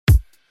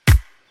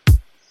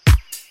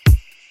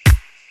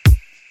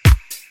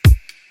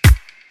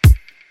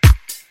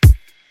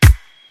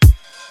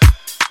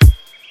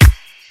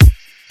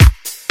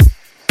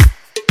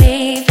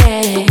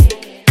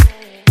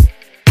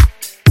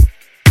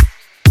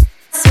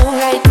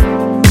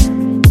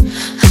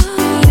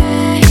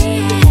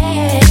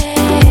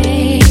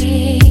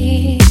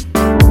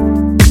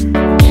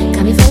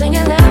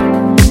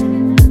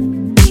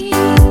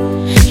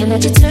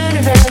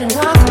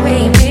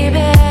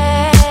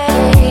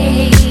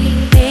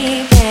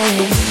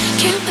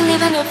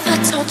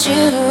told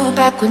you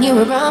back when you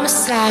were on my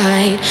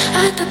side.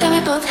 I thought that we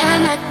both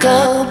had let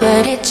go,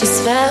 but it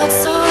just felt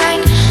so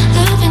right.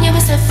 Loving you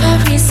was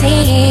never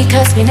easy,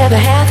 cause we never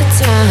had the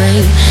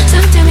time.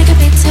 Someday we could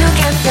be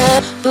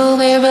together, but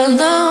we're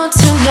alone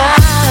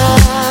tonight.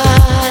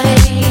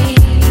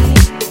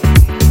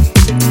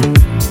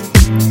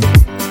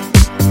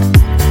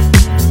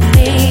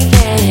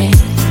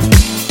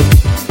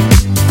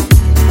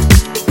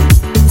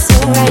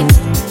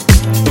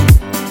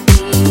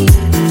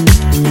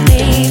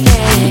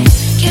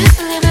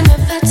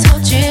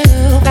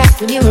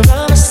 When you were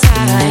on my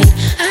side,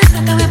 I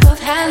thought that we both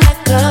had let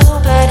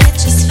go, but it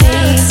just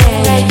felt so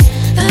right.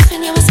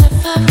 Loving you was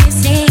never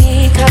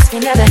easy, cause we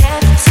never had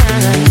the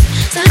time.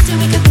 Someday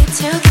we could be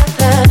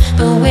together,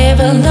 but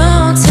we're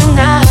alone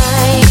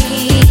tonight.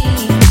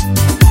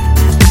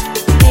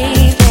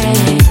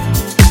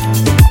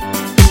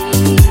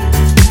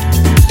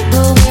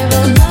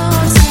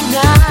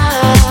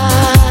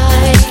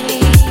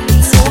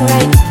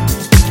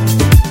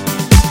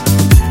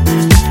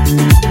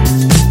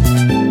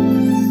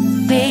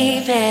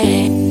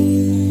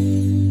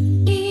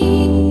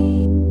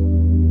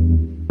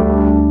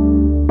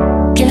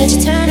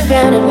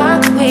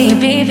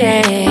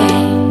 Baby,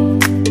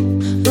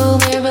 but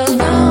we're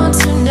alone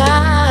tonight.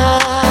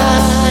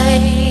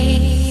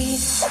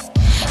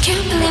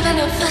 Can't believe I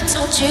never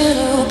told you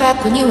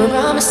back when you were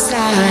on my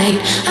side.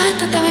 I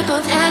thought that we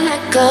both had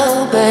let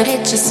go, but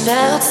it just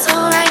felt so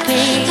right.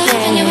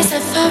 Loving you was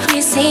never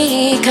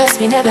easy, cause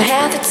we never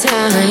had the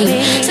time.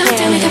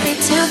 Someday we could be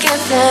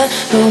together,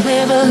 but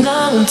we're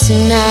alone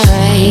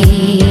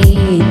tonight.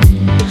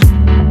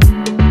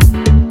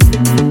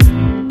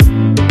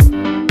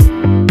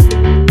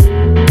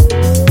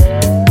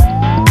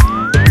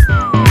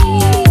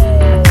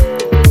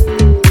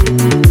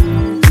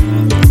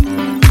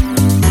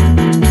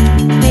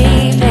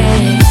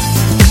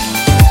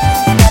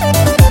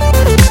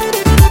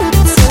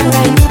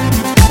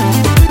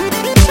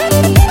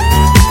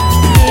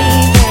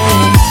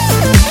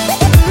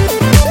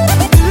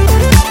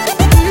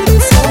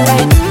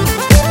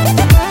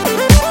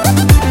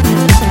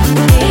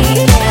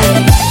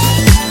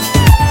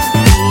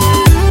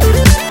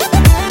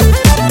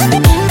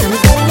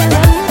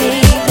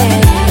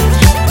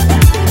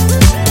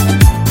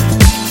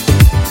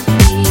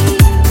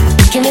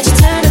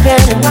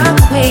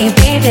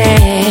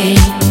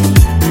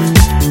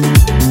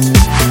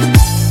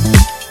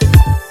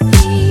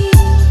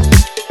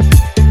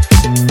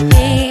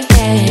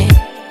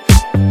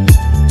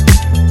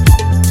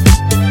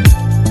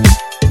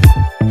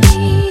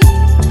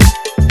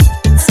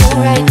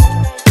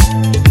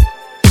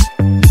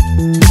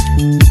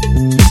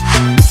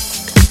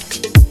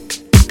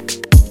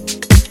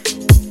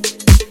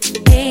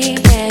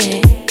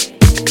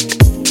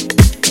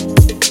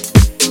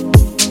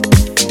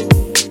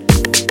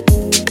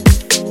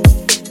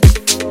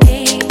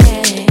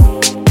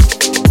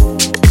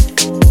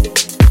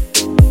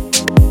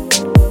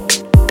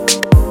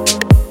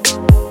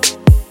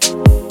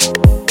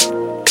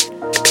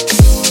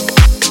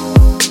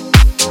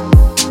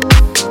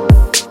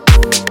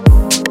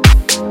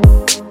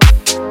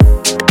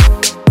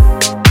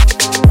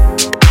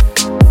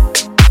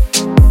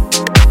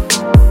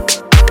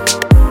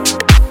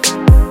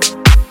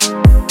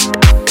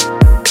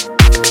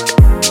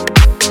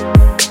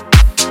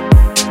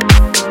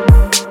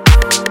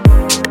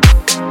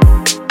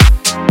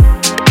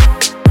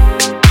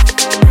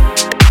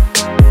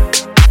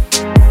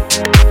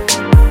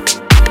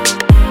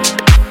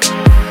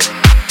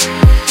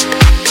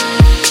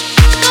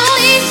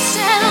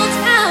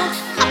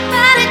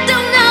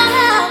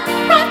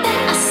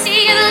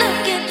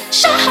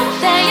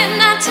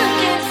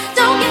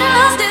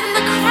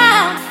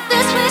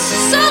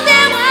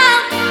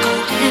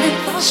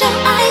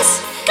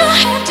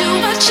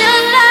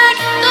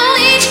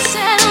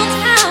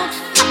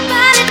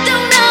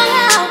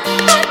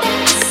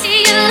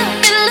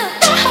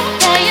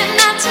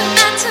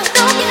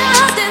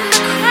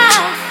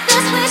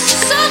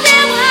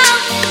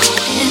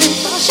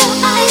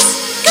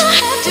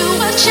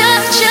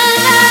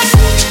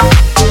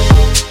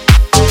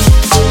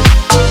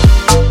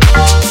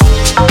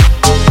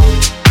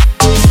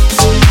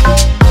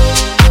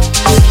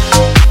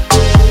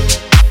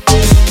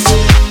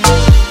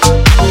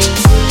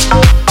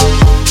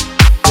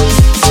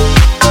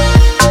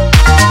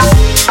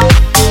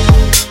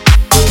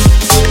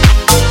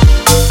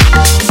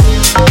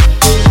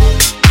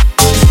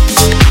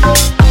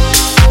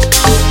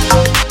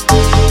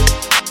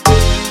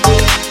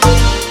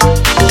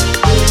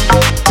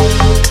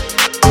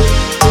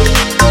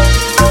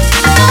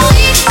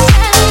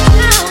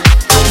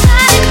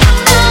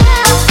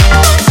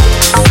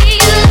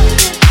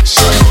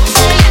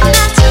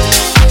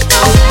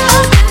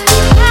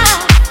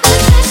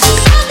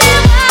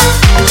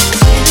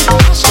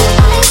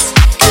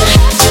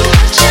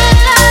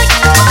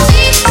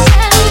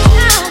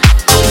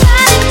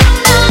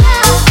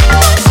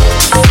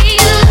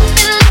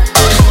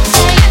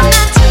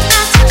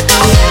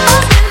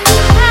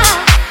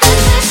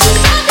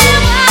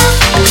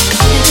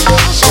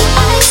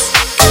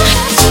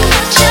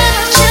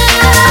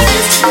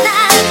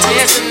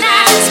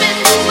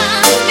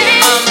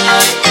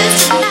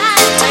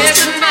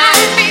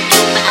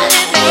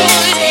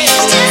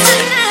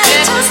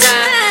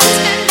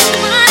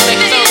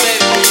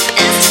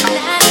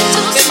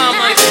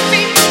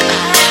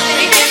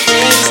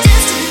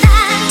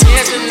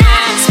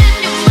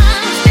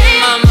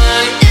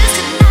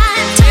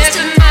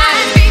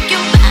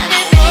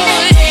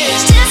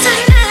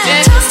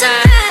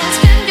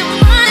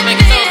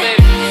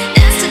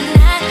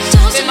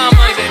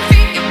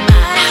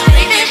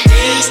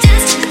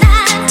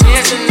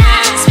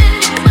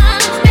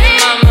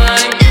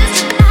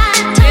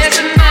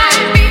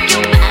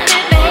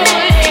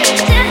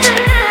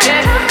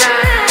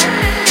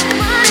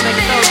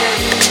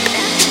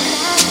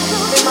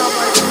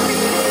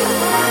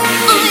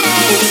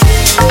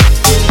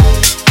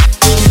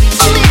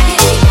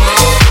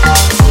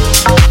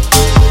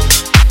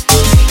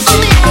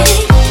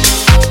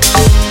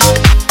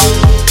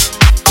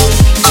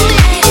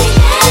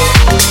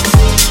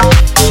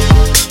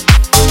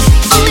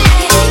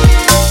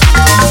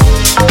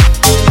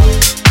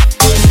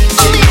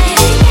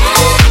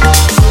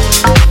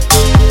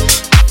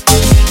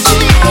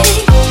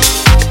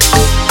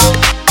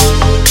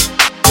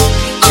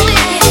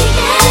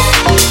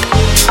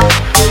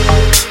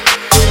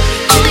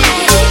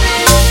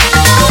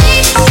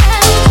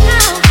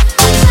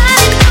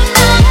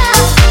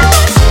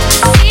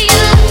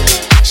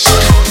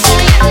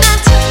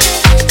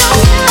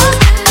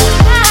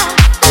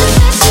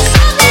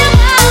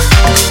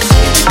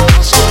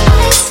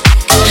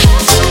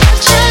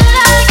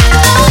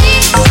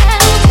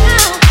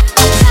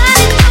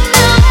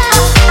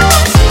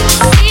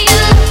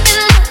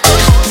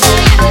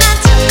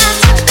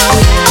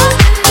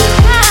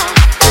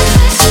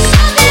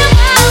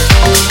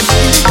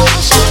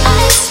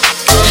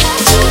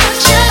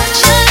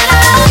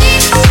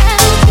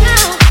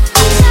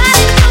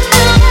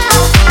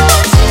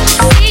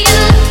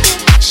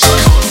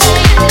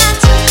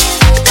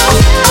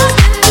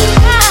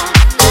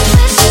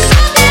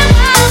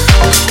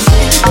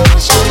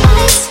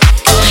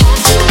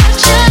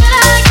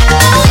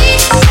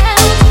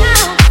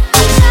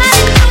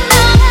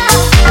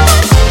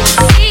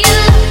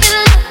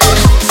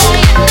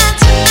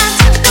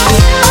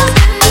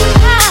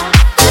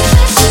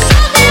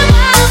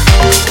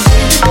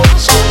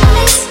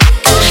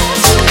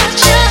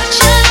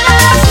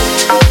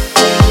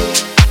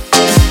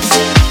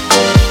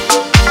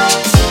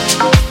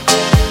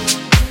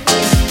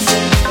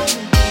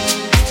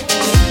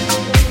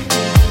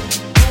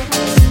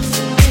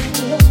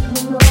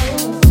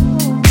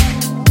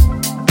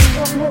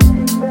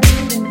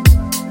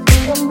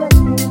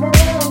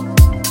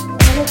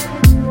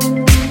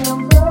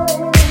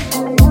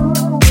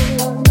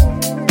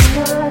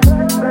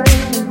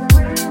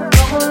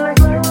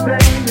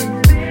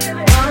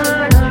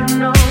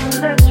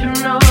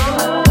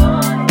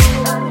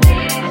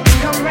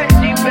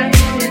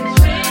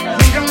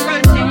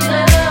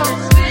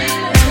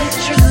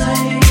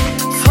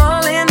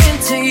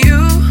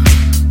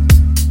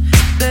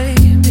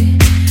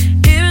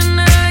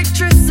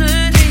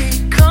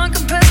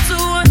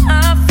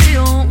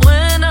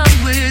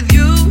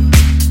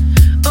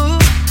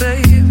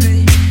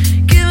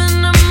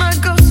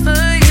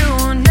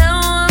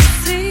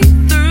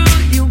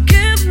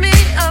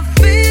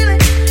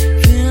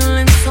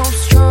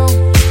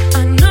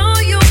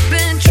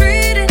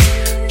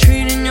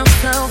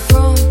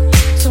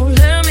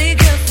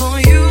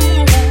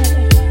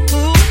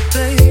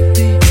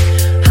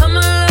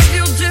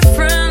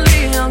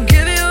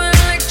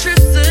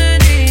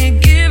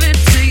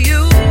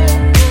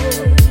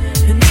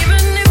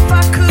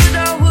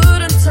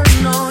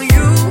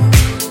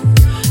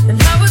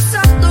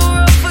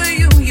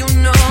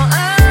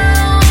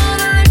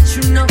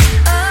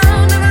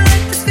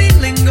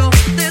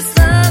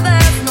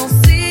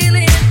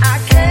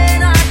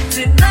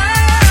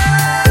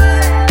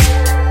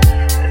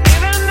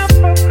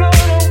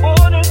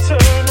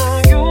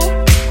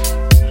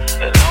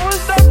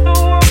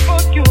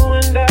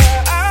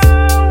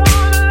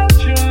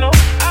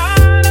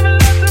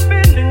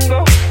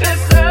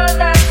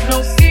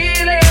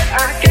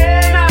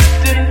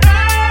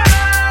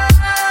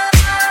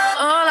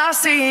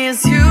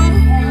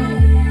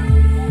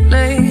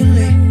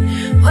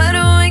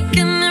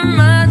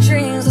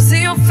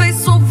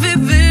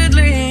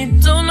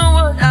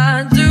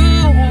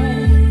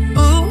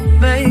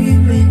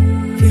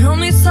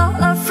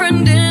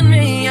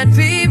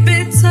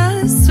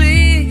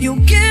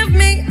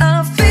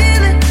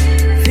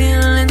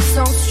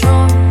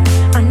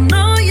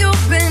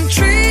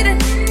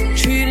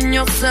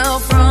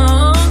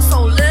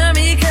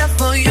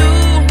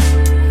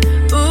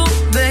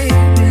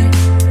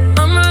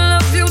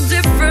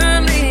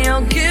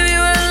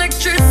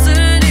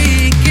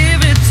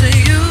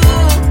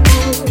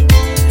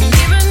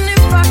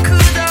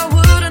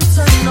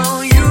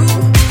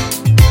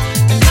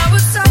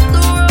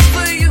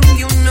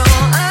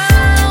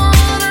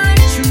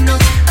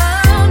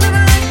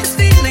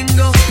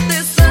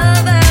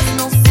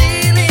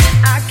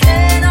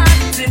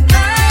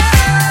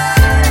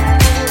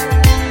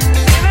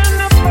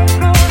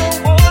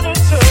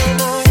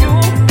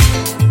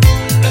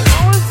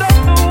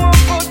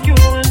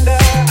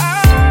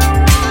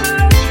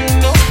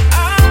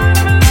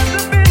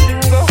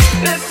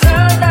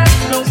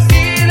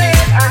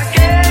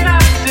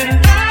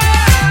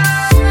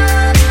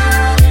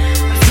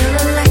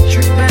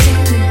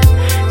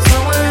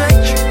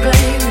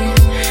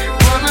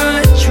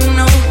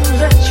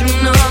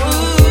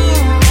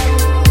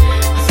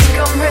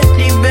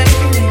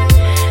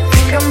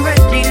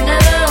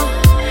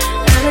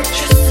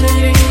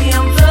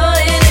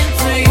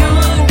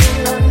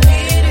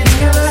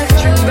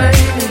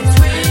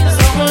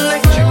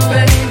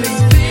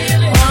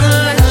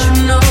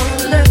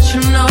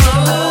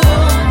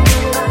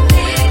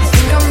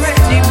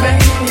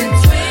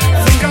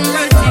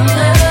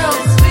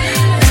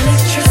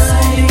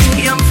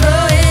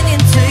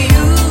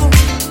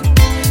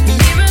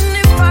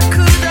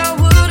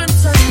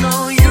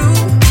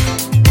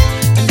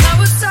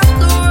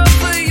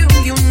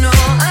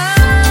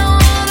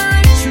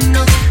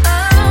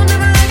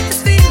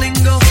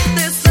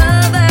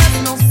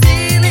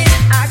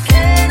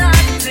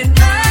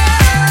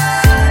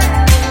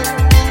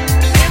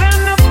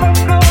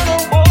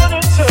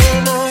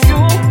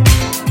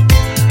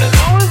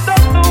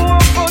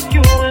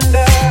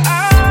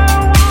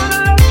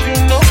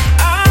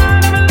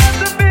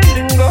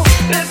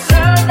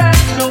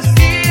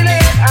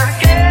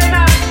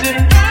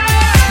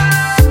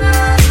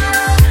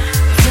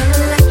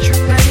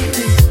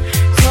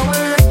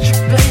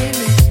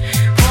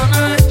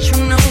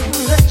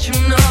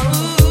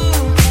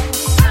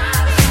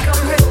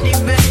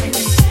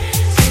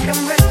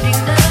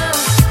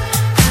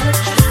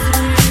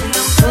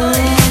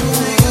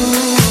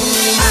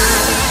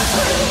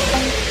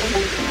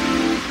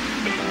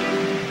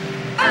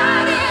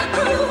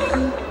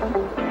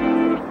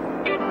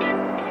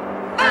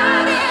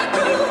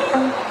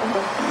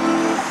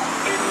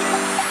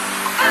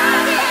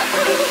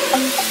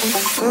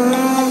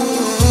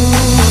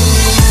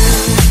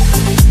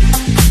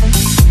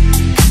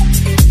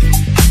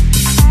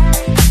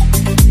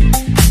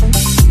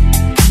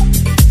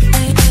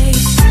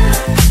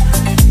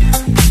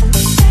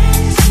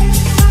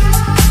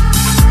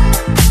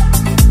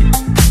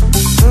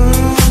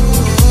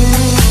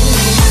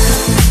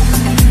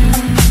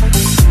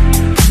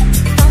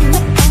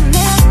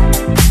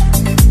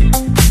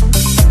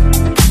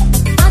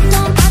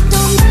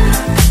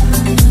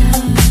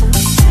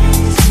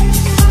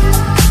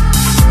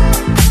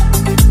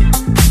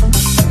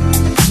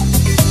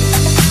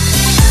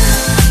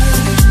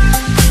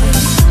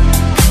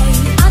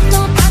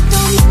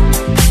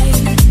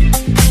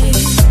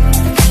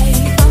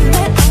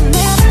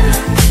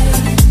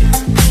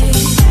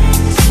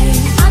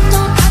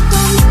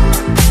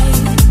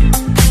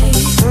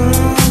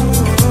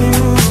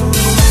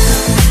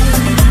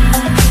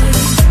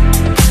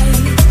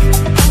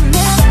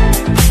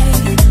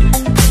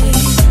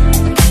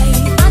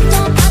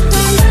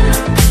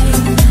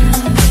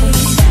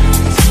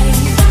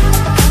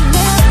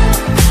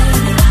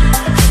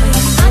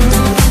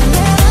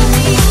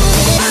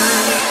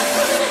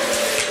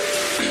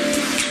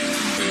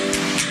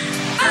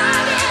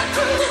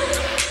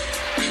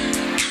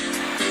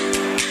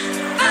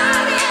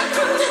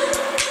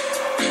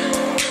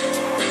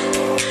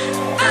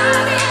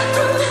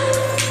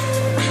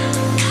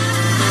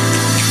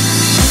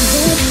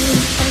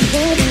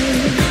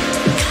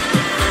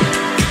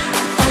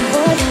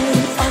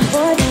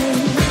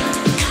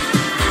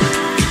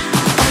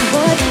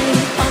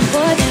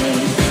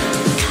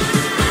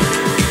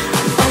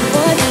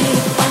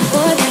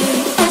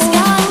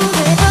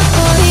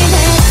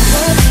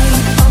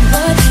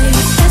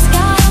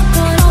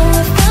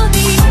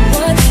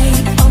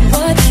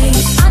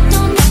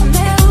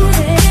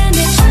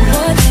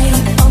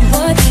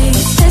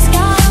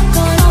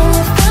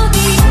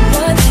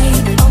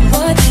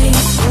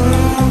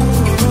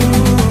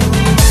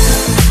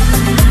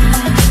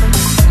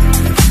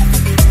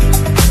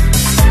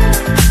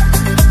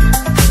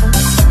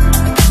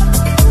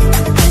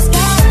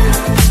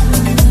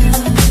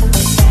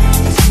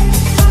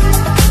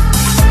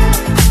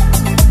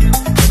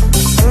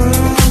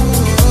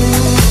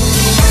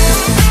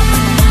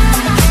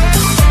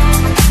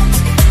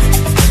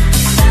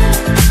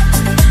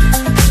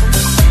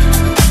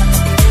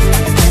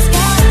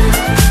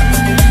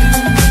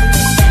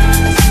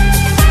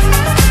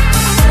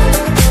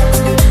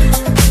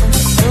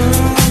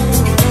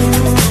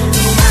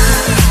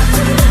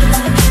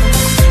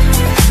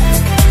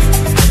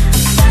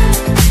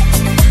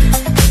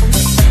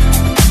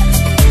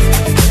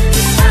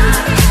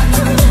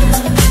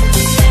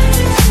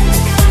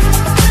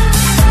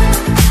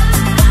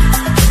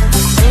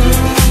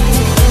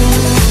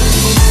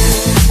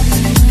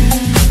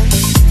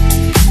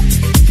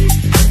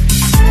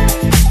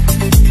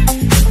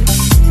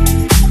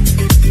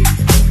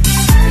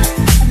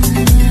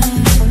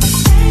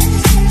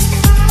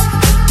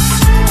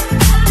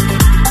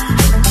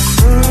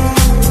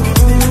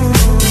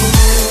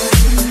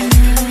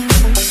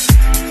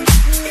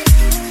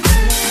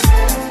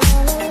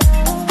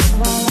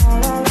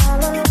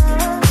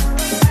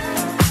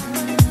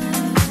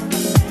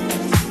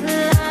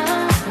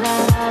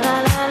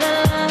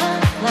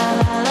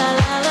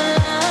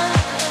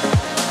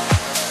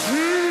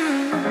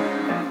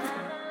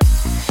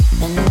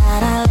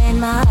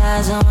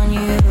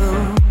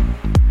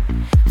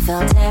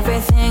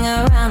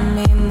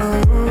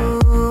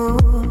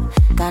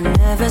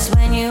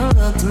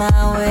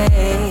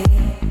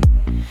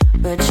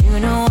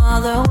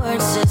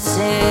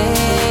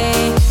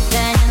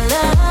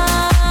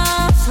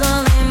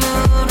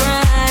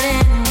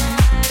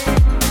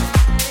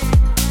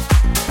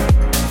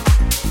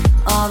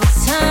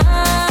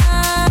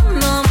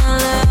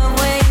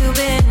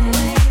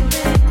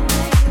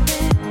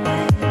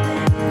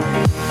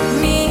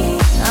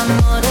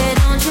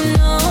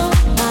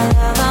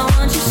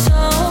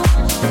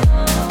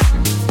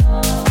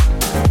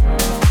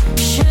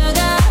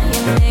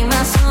 Make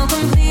my soul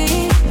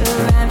complete,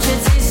 rapture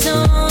tastes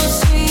so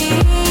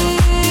sweet.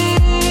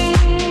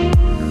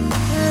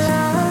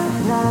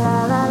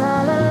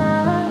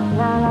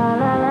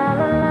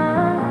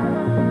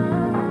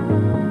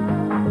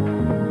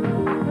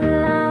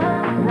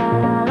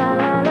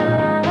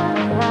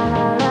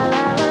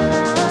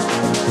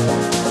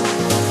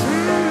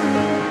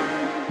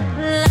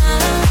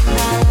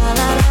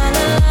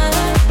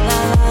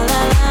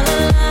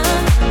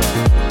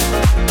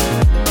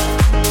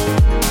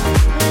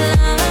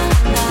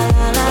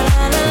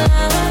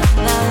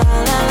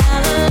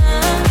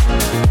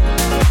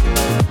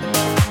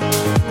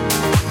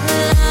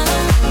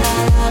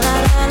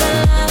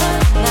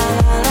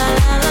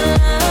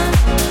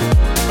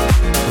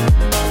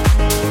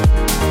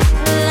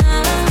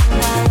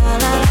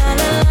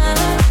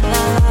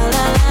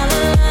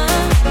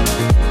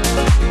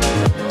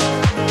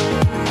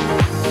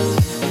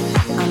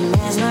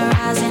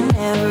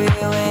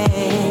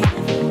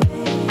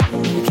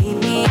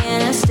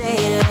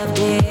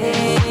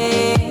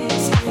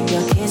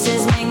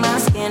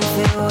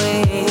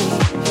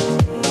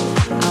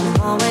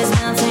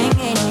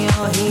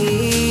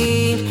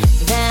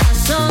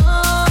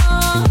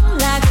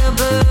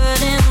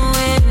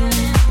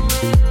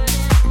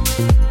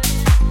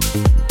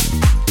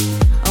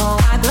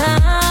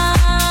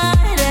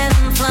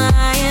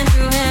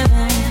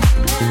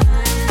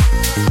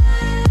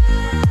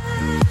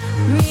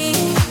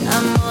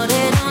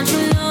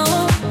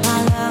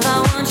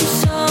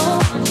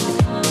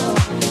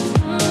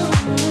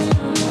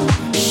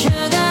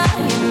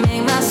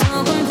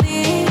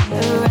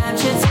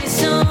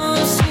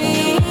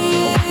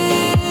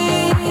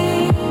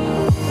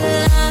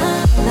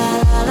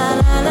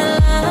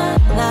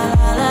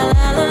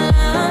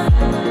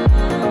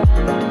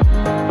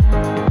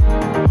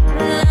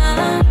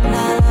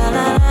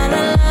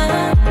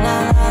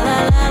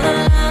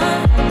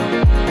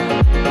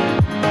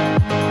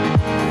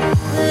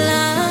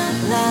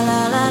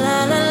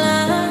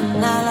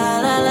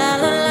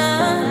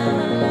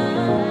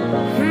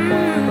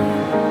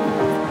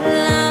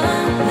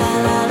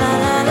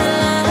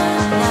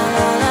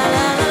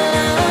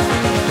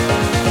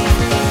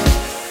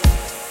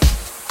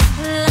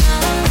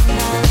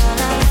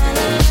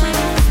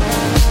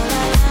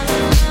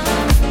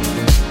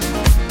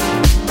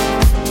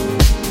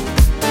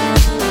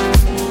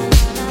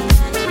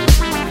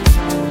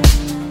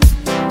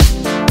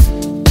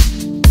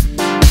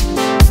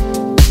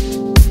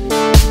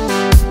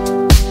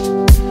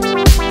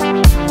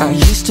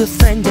 to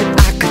think that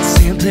I could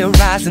simply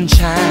rise and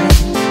shine.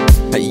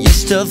 I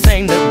used to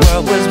think the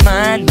world was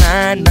mine,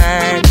 mine,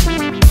 mine.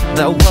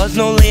 There was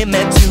no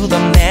limit to the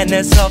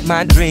madness of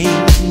my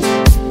dreams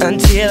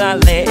until I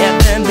let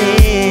them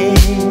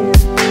in.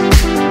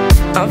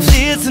 I've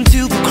listened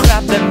to the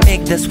crap that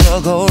make this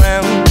world go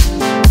round.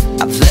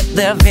 I've let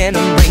their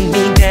venom bring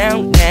me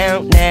down,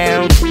 down,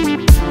 down.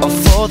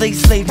 Before they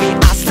slave me,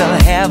 I still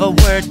have a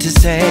word to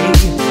say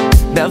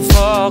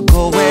before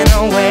going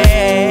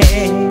away.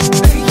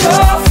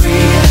 You're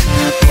free,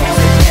 pause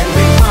and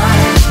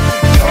rewind.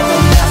 You're the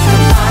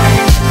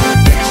mastermind,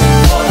 reaching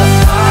for the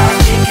stars,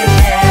 you can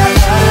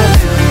never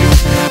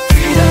lose.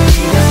 Free to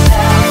be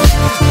yourself,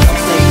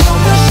 don't stay on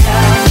the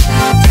shelf.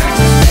 Time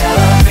to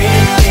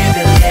celebrate,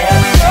 baby,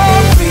 let's go.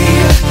 Free,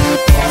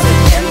 pause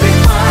and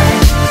rewind.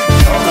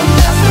 You're the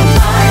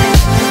mastermind,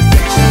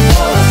 reaching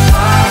for the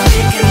stars,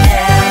 you can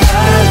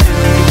never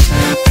lose.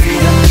 Free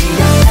to be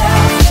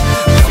yourself,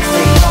 don't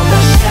stay on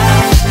the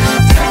shelf.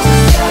 Time to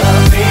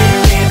celebrate,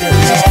 baby,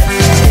 let's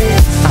go.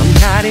 I'm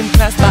not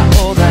impressed by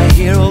all the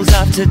heroes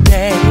of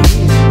today.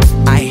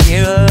 I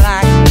hear a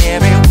lot in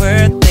every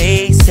word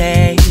they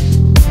say.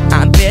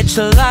 I bitch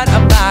a lot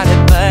about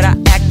it, but I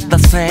act the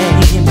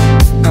same.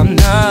 I'm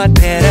not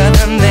better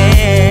than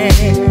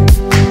them.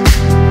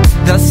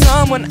 There's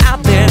someone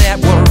out there that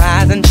will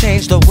rise and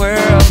change the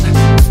world.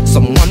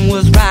 Someone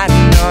was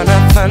riding on a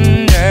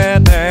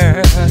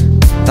Thunderbird.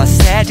 The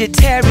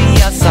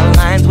Sagittarius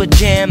aligns with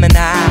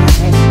Gemini,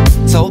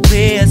 so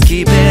please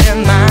keep it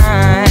in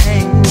mind.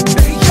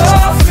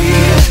 You're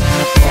free,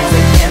 pause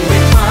it and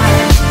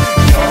rewind.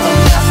 You're the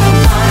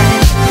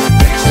mastermind,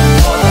 reaching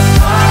for the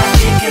stars,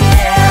 you can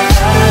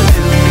never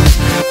lose.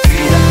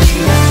 Free to be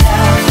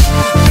yourself,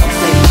 don't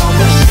stay on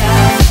the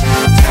shelf.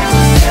 Time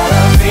to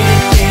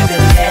celebrate, baby,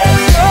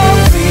 let's go.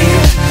 Free,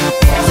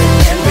 pause it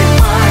and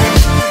rewind.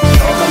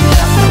 You're the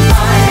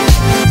mastermind,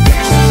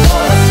 reaching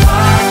for the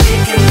stars, you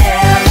can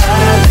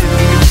never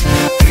lose.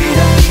 Free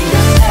to be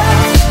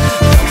yourself,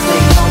 don't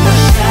stay on the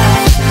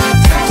shelf.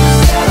 Time to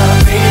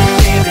celebrate,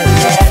 baby,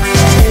 let's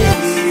go.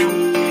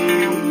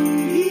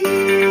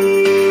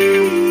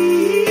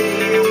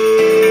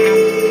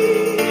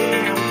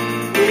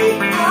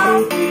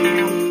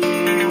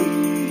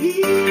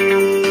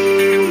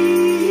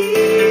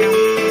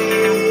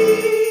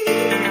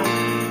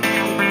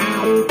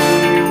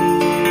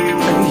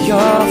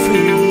 You're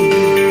free,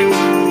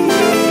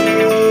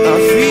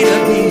 are free to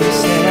be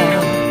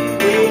yourself.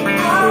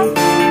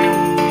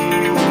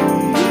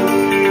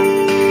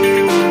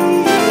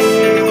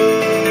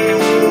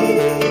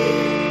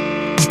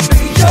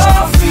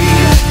 You're free,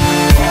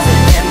 pause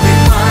and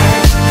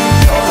rewind.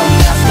 You're the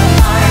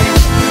mastermind,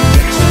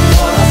 reaching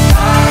for the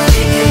stars,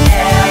 you can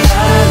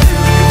never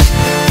lose.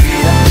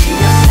 Free to be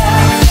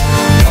yourself,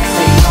 don't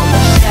stay on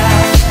the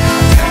shelf.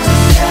 Time to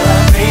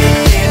celebrate,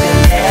 baby,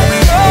 let's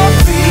go.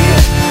 Free,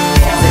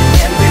 pause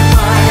and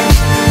rewind.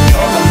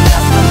 You're the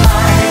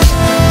mastermind,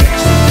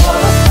 reaching for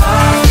the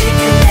stars, you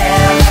can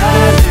never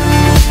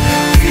lose.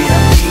 Free to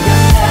be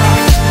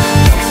yourself,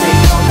 don't stay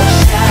on the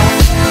shelf.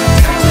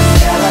 Time to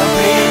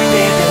celebrate,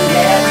 baby,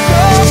 let's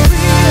go.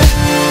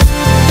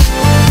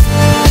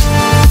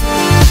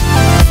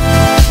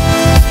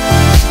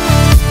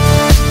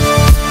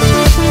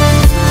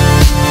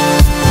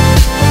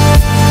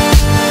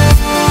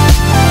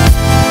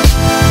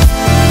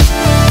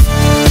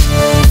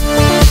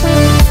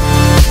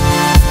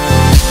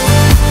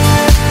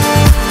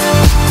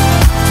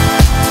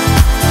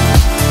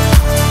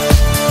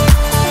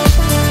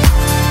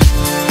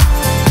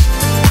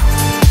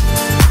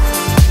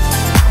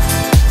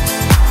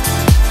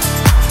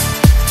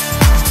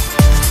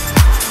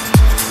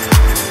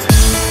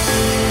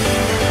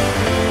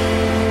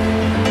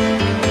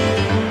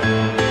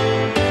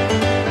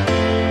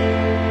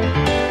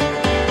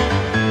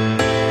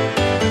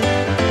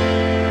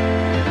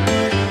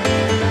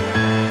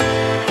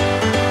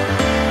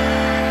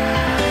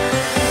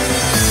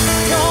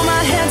 Throw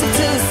my hands up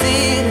to the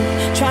ceiling,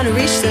 trying to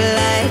reach the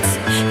lights.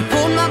 You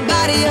pulled my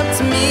body up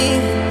to me,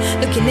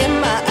 looking in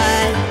my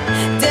eye,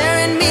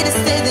 daring me to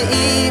stay the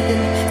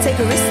evening, take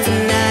a risk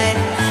tonight.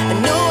 I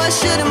know I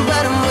shouldn't,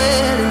 but I'm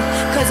willing,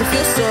 cause it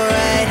feels so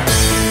right.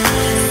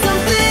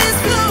 Something's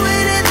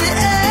flowing in the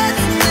air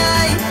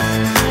tonight,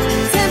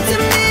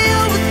 tempting me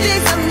over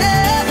things I've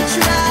never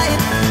tried.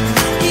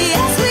 He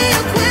asked me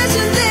a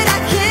question that I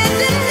can't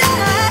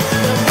deny.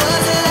 When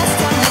was the last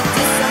time you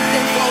did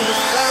something for the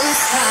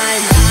first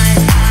time?